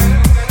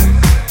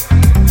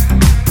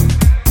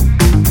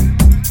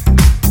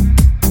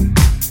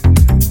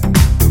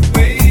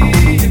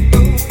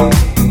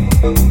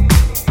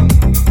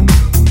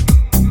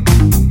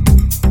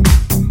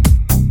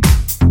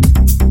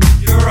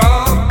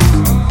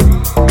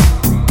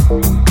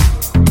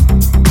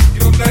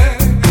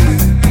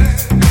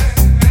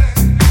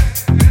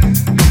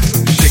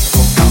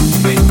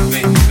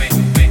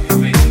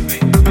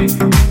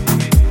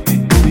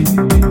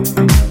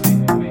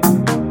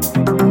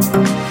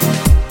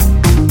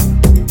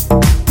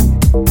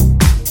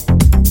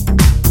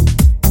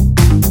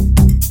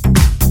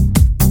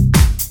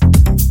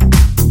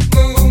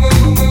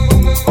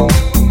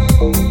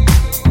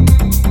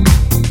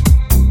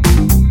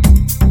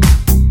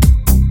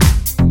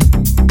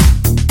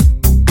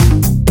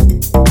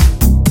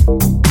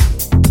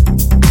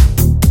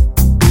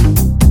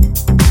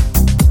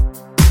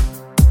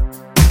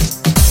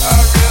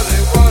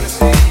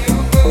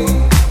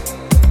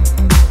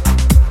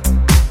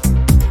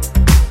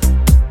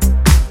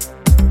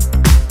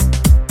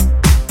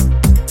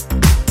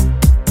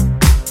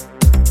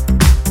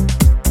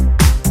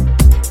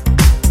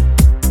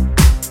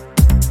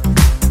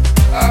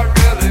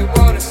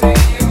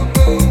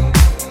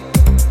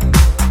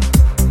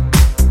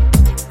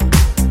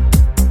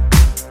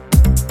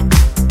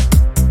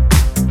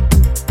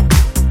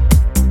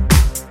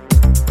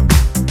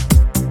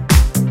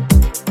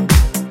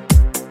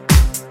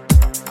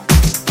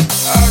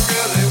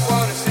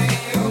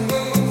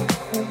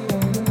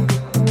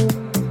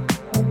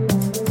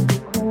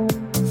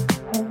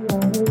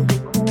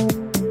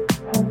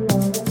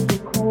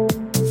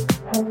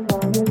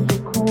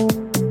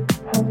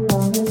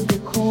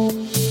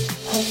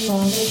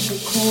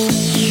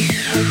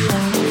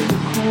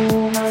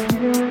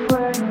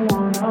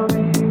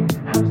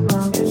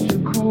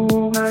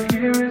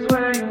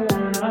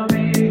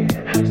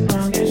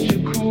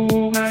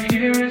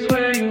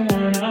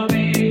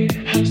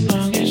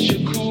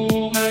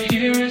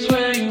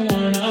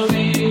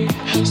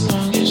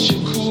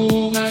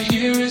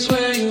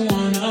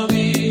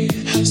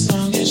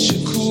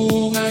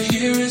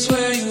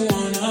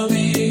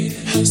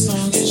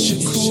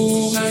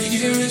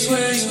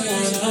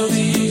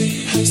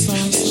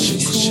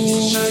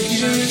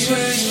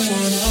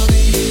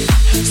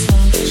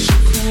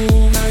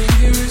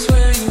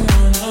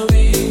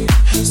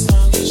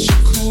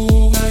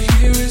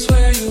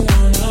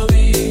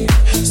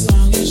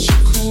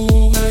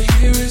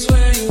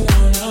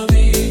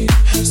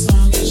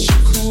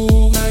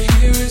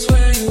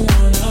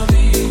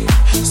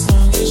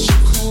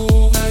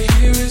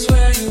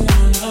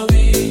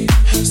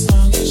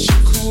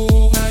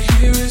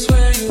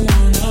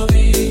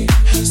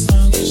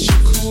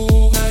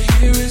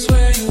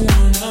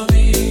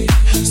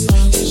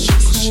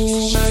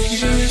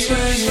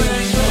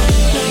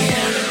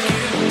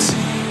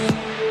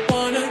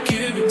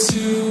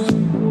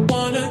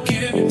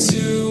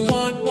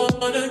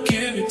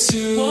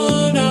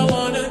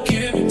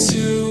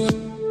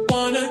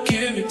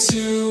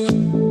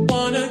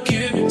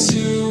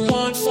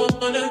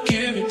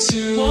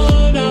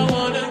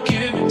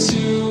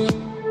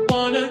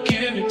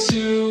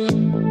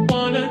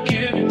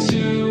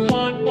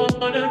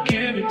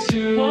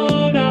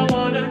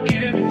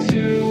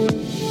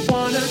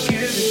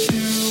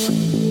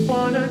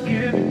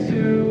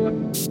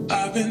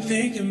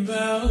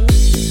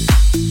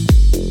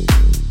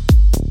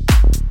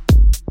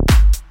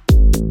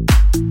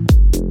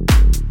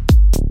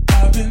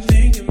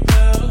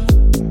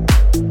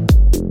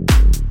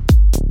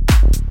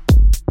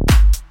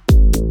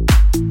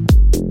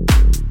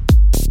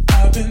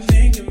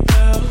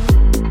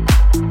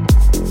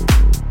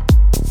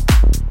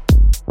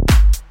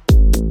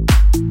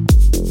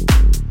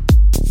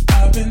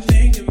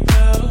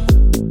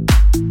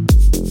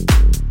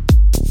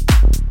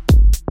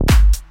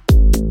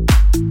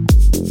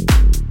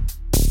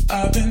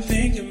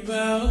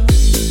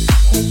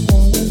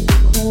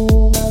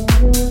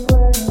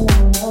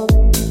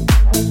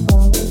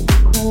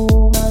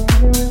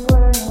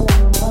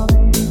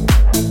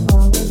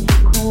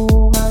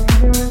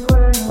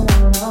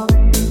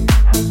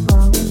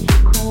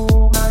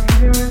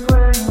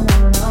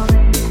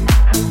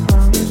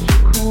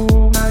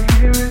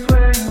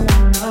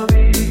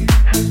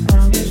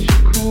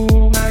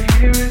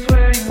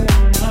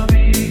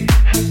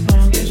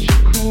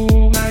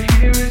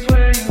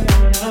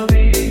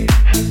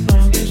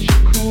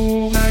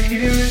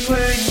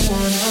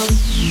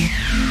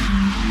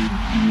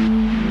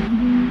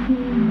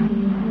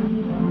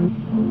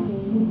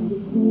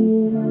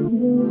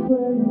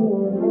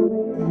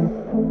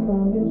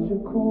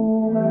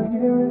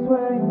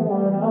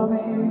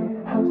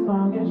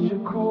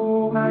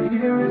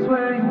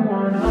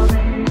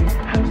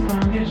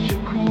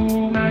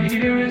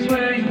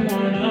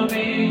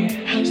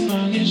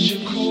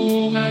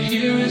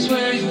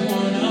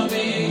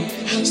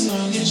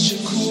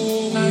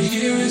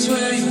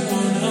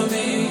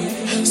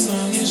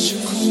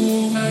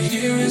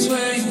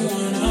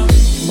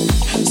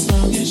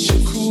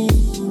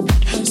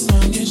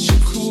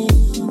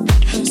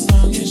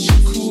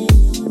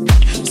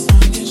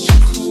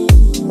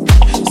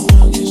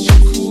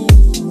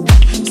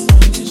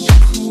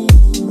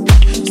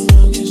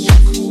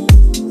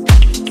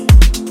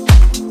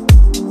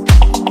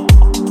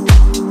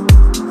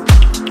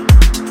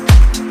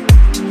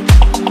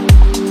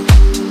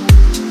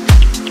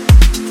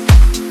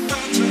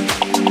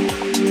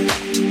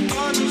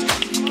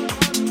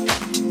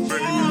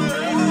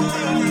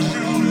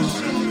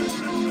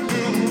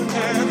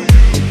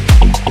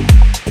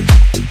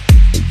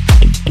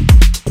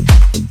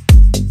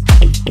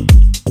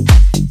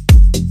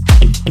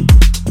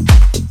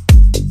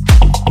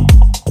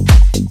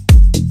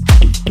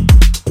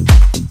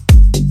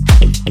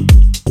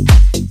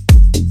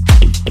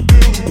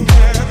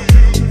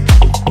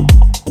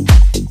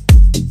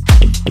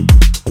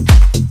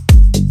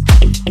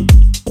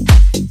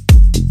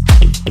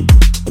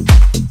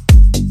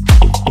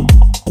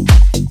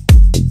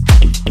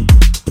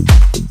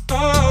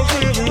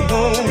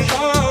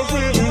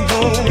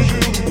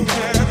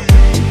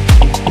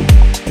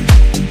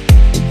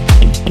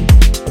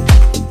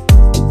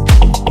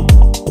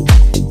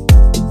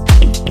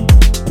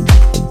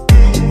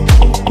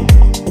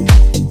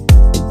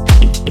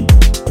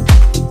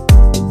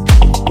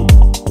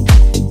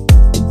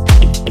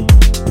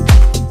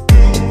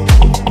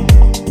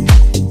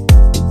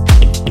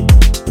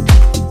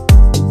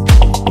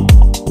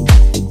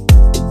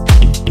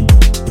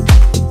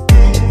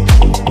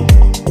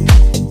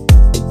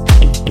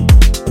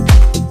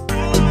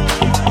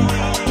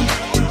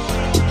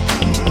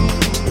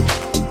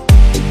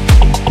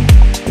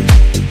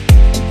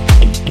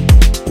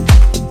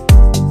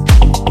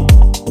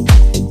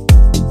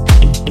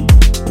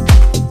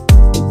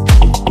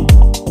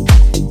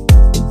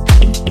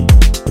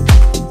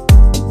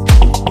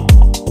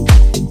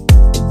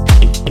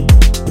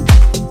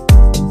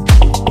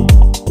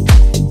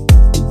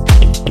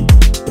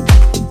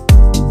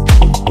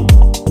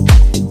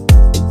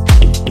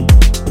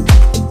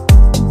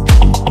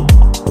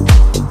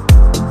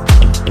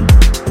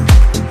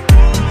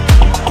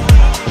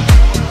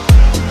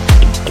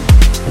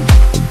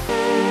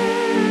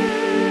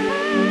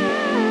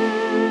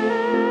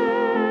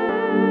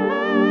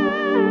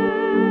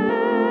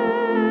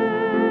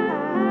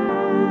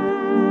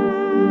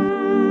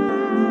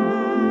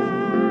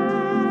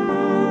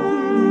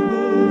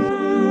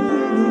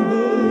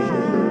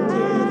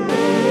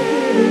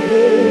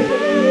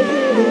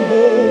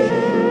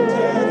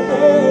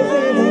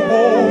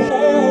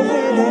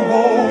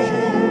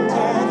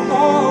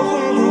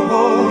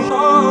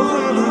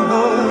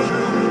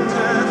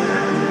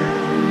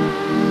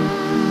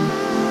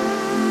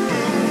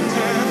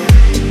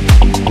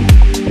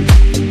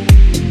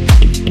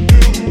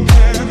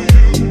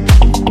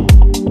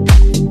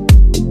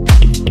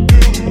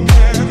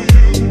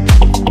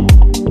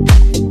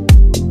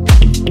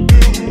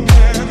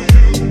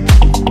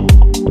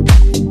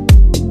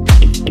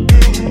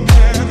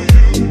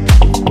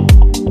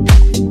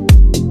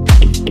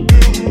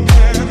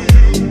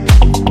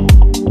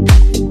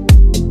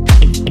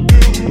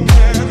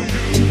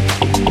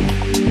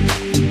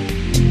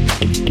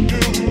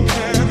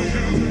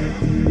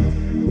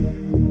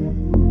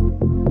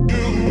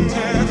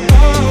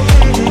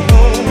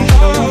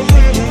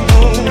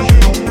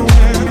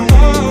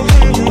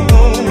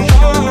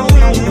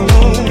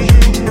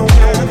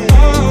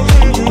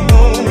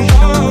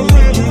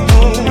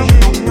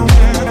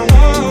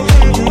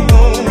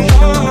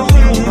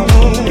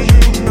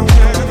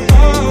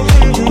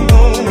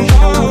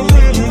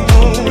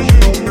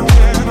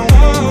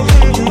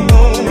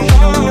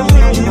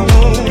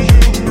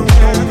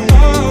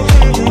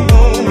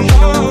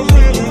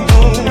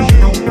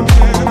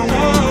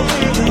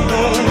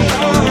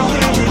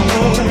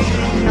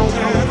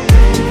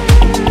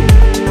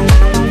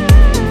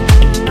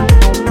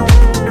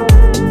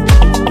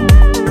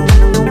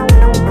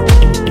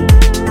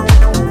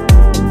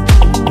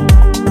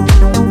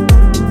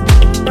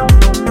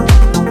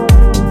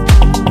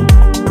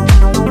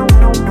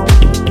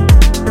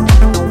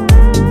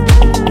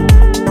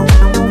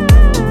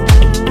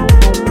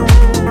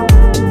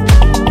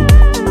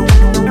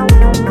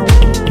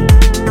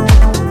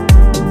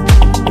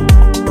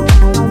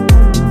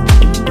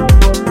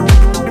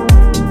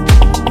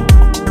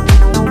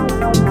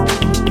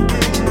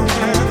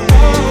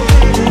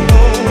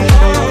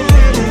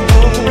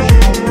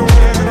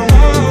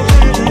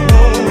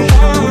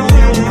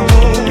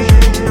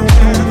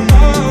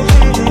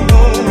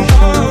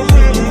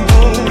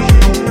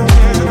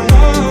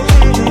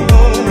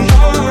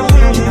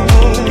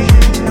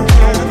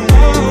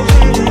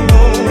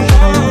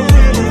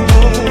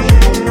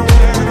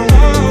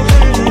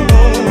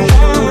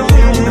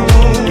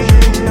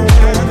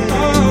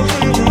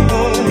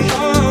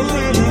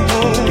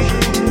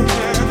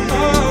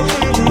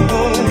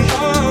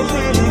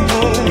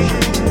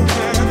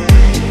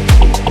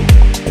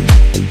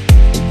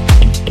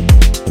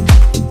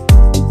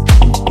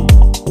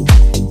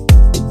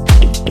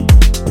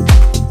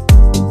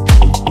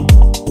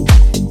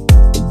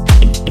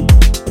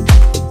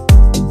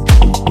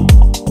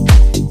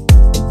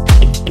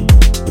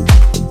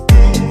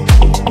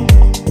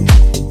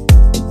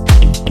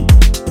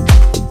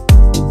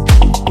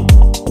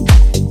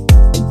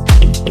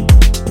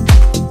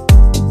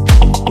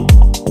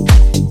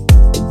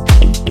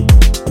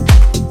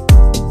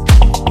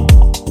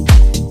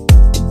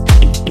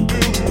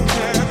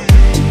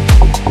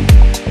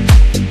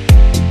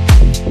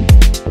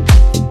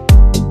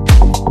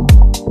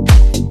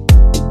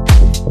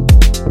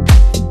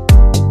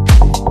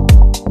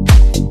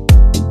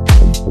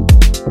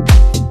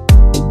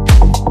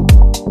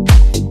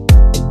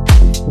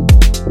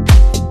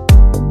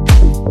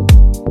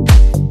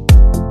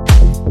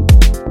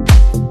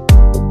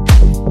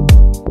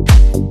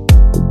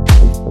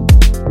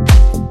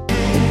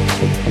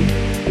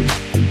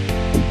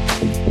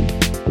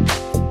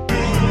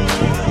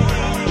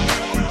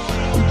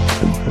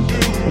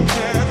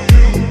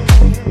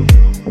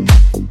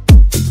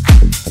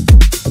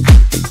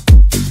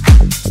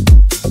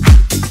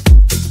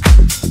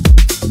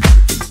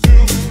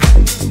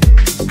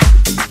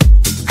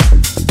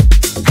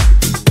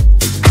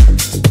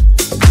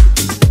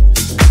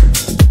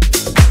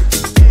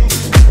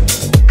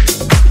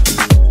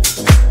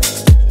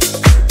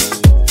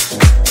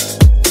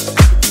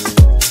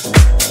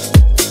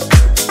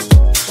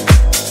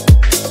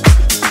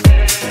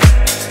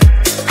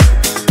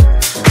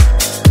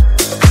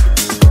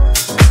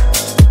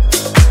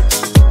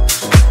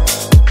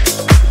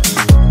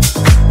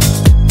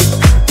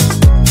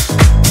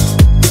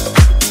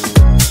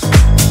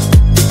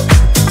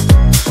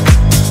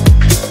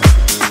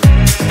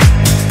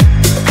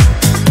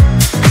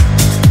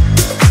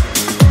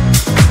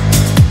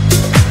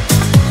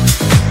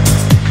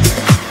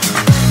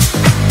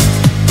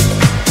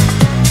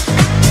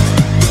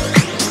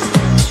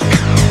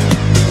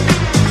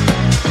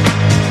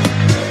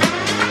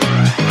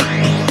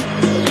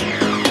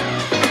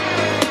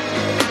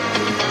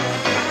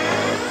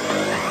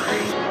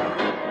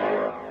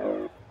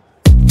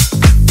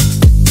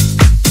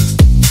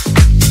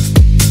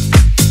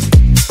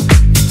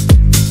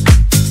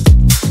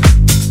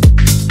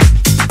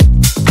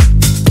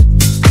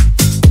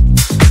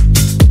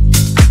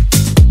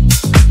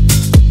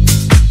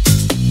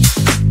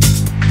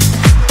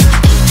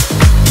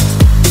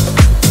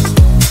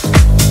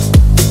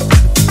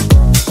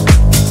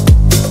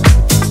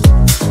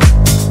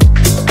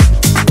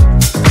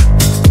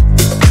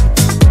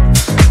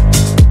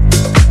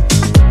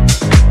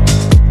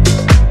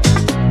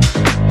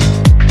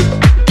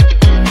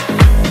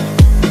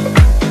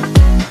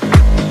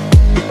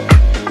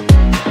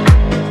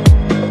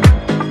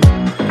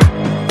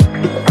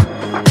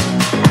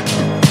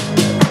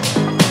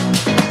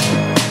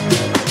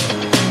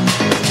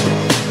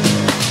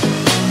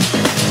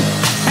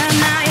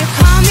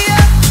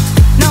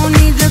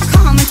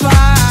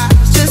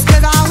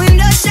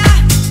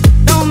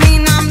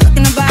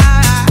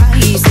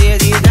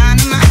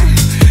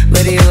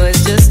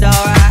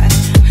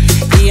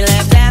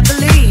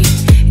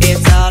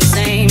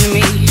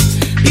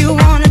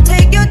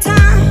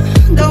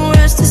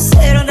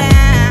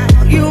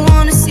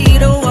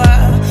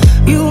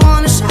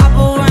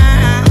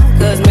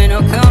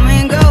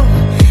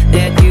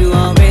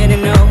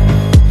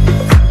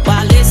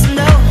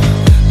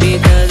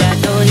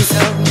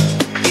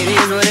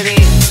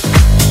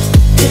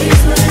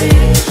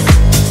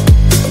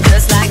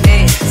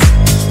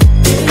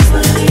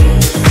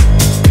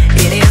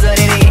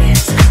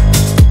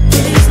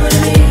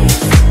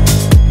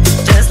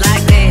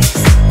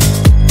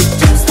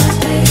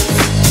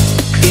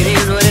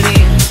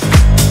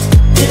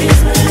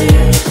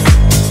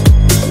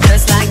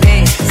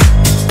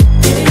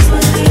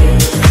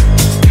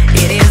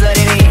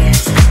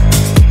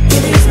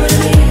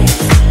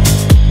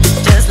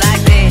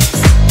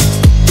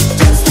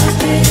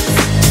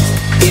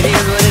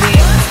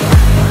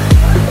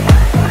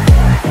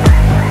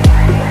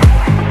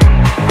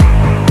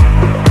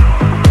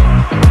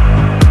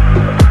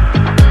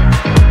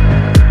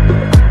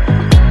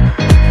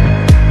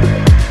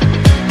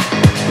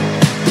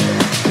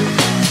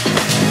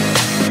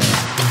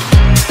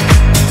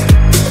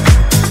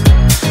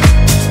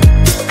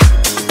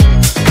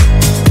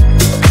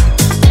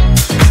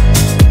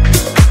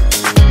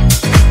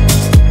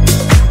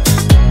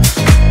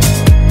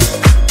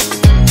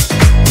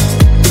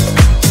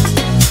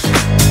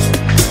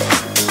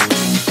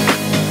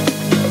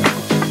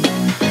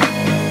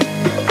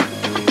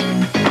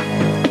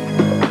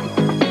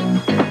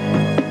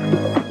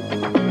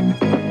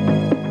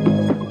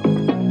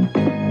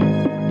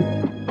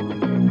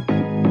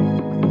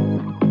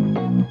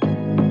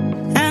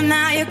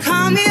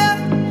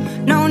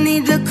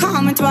 need to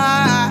call me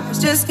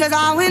twice. Just cause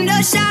I window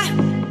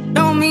shot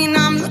don't mean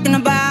I'm looking to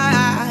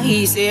buy.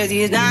 He says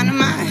he's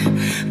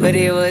dynamite, but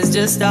it was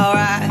just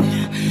alright.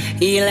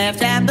 He left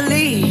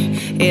happily,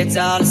 it's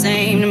all the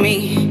same to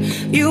me.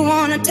 You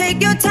wanna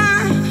take your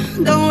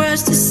time, don't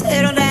rush to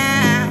settle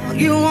down.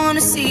 You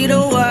wanna see the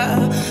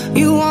world,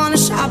 you wanna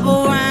shop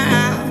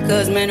around.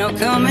 Cause men will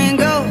come and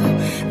go,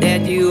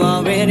 that you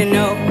already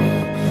know.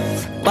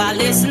 Why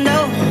listen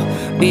though,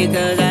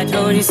 because I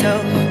told you so.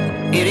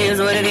 It is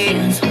what it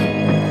is,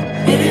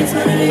 it is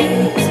what it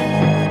is.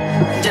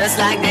 Just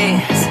like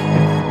this,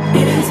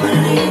 it is what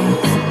it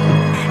is.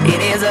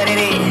 It is what it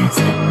is,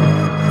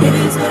 it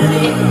is what it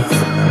is.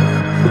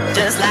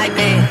 Just like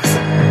this,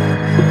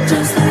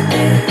 just like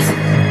this.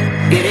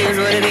 It is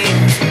what it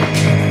is,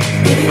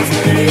 it is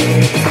what it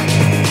is.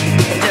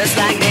 Just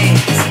like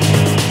this,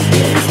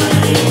 it is what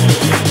it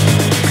is.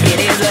 It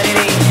is what it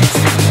is,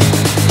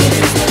 it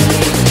is what it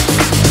is.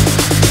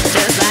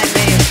 Just like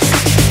this,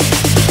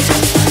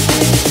 just like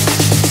this.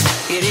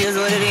 It is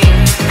what it is.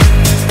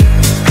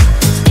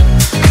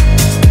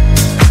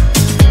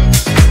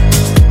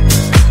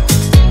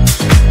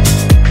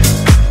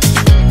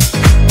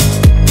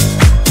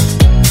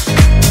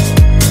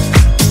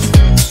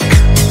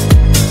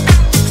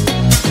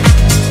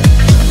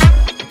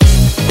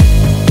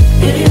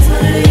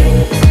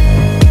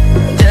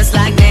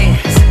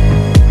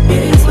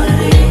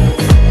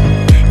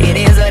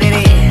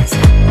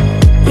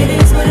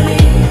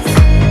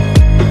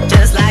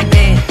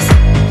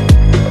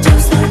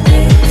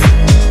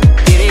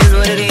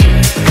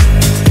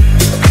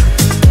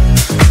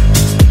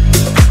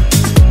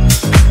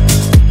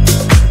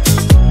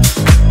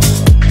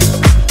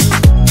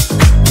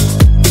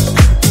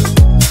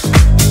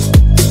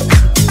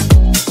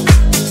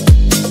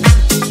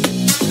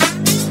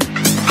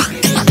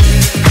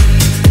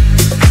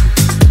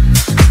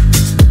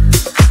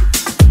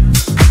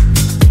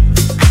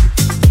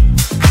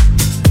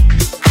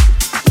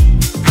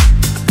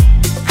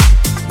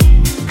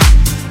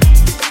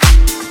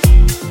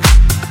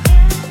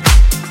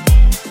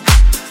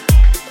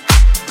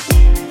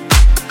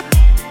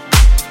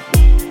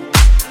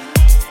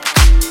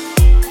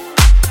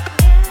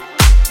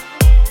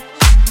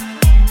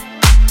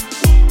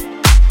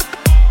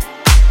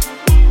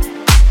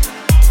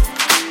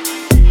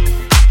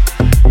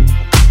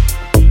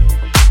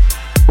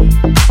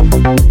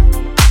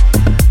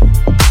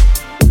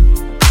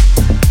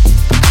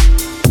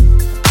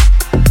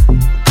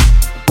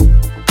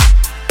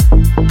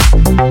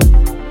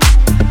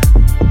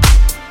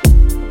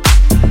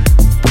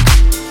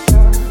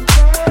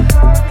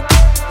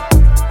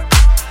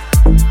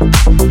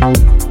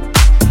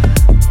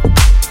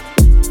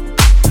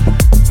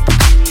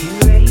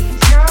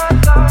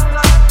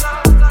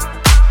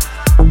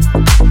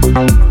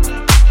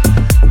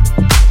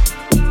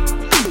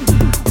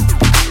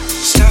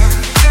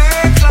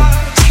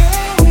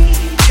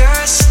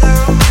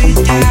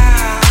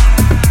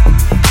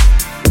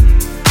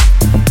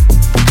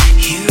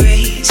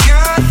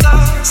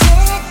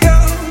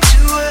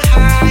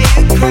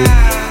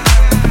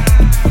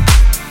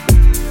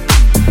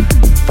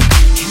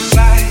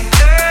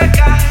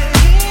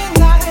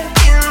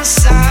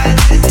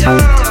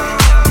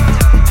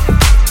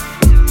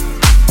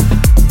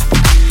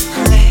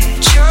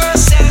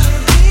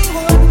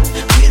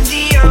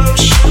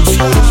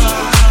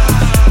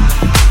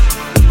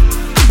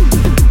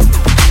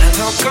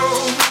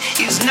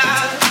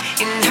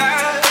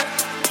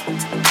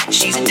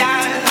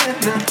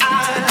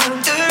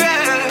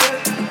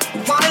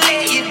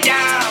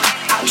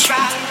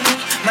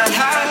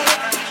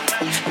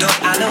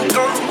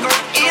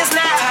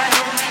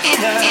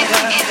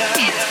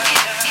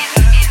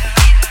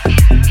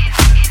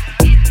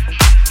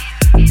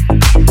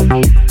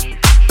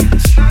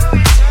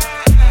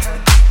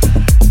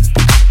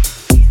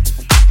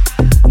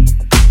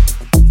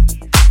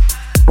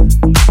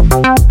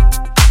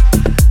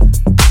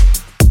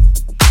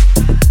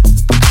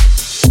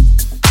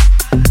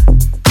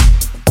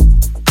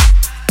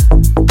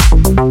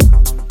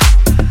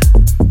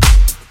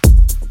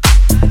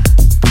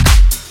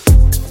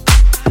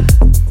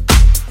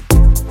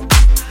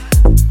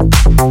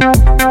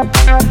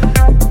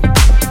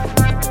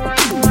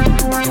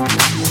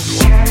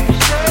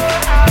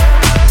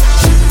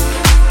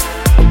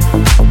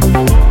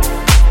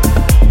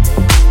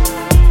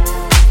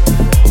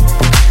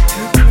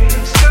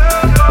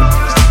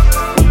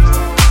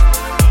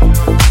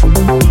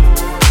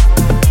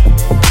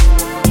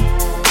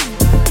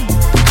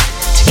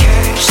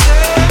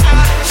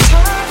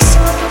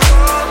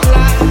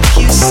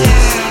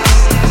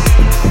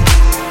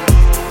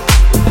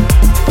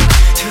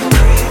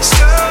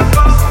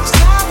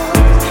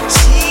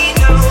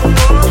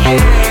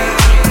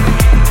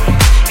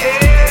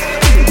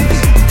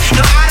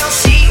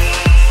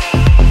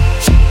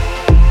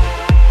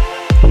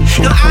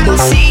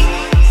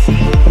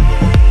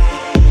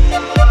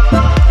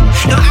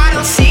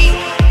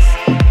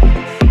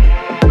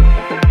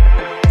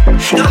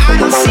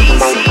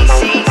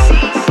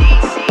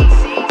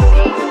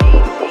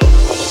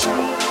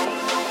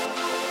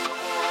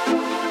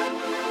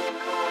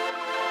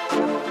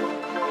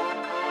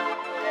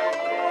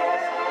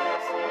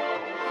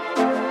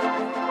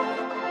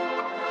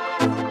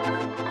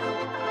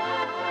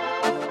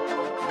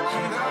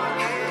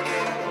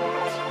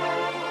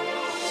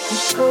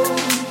 gold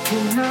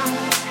is not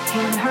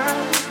in her.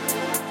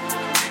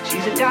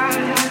 She's a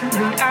diamond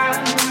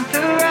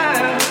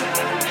Anturage.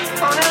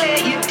 Wanna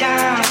let you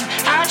down,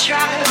 I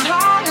try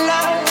hard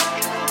luck.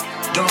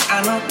 Don't I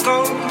know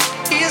gold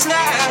is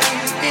not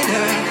in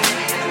her.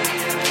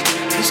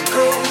 'Cause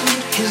gold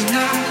is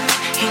not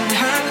in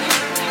her.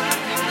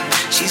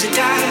 She's a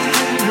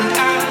diamond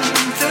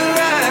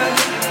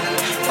Anturage.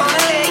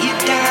 Wanna let you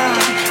down,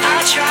 I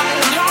try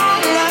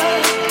hard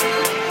luck.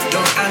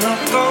 Don't I know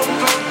gold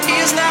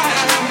is not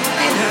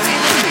in her.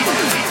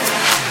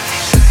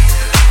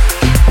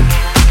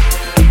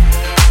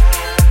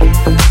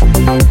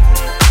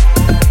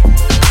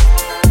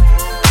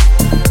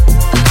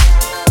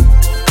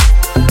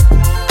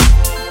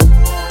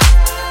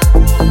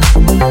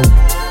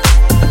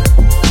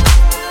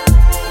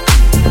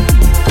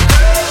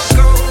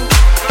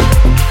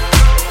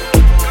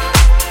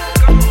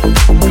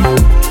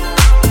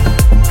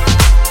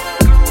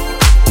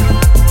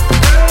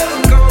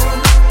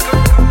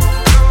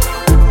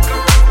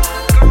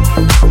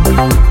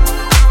 Go.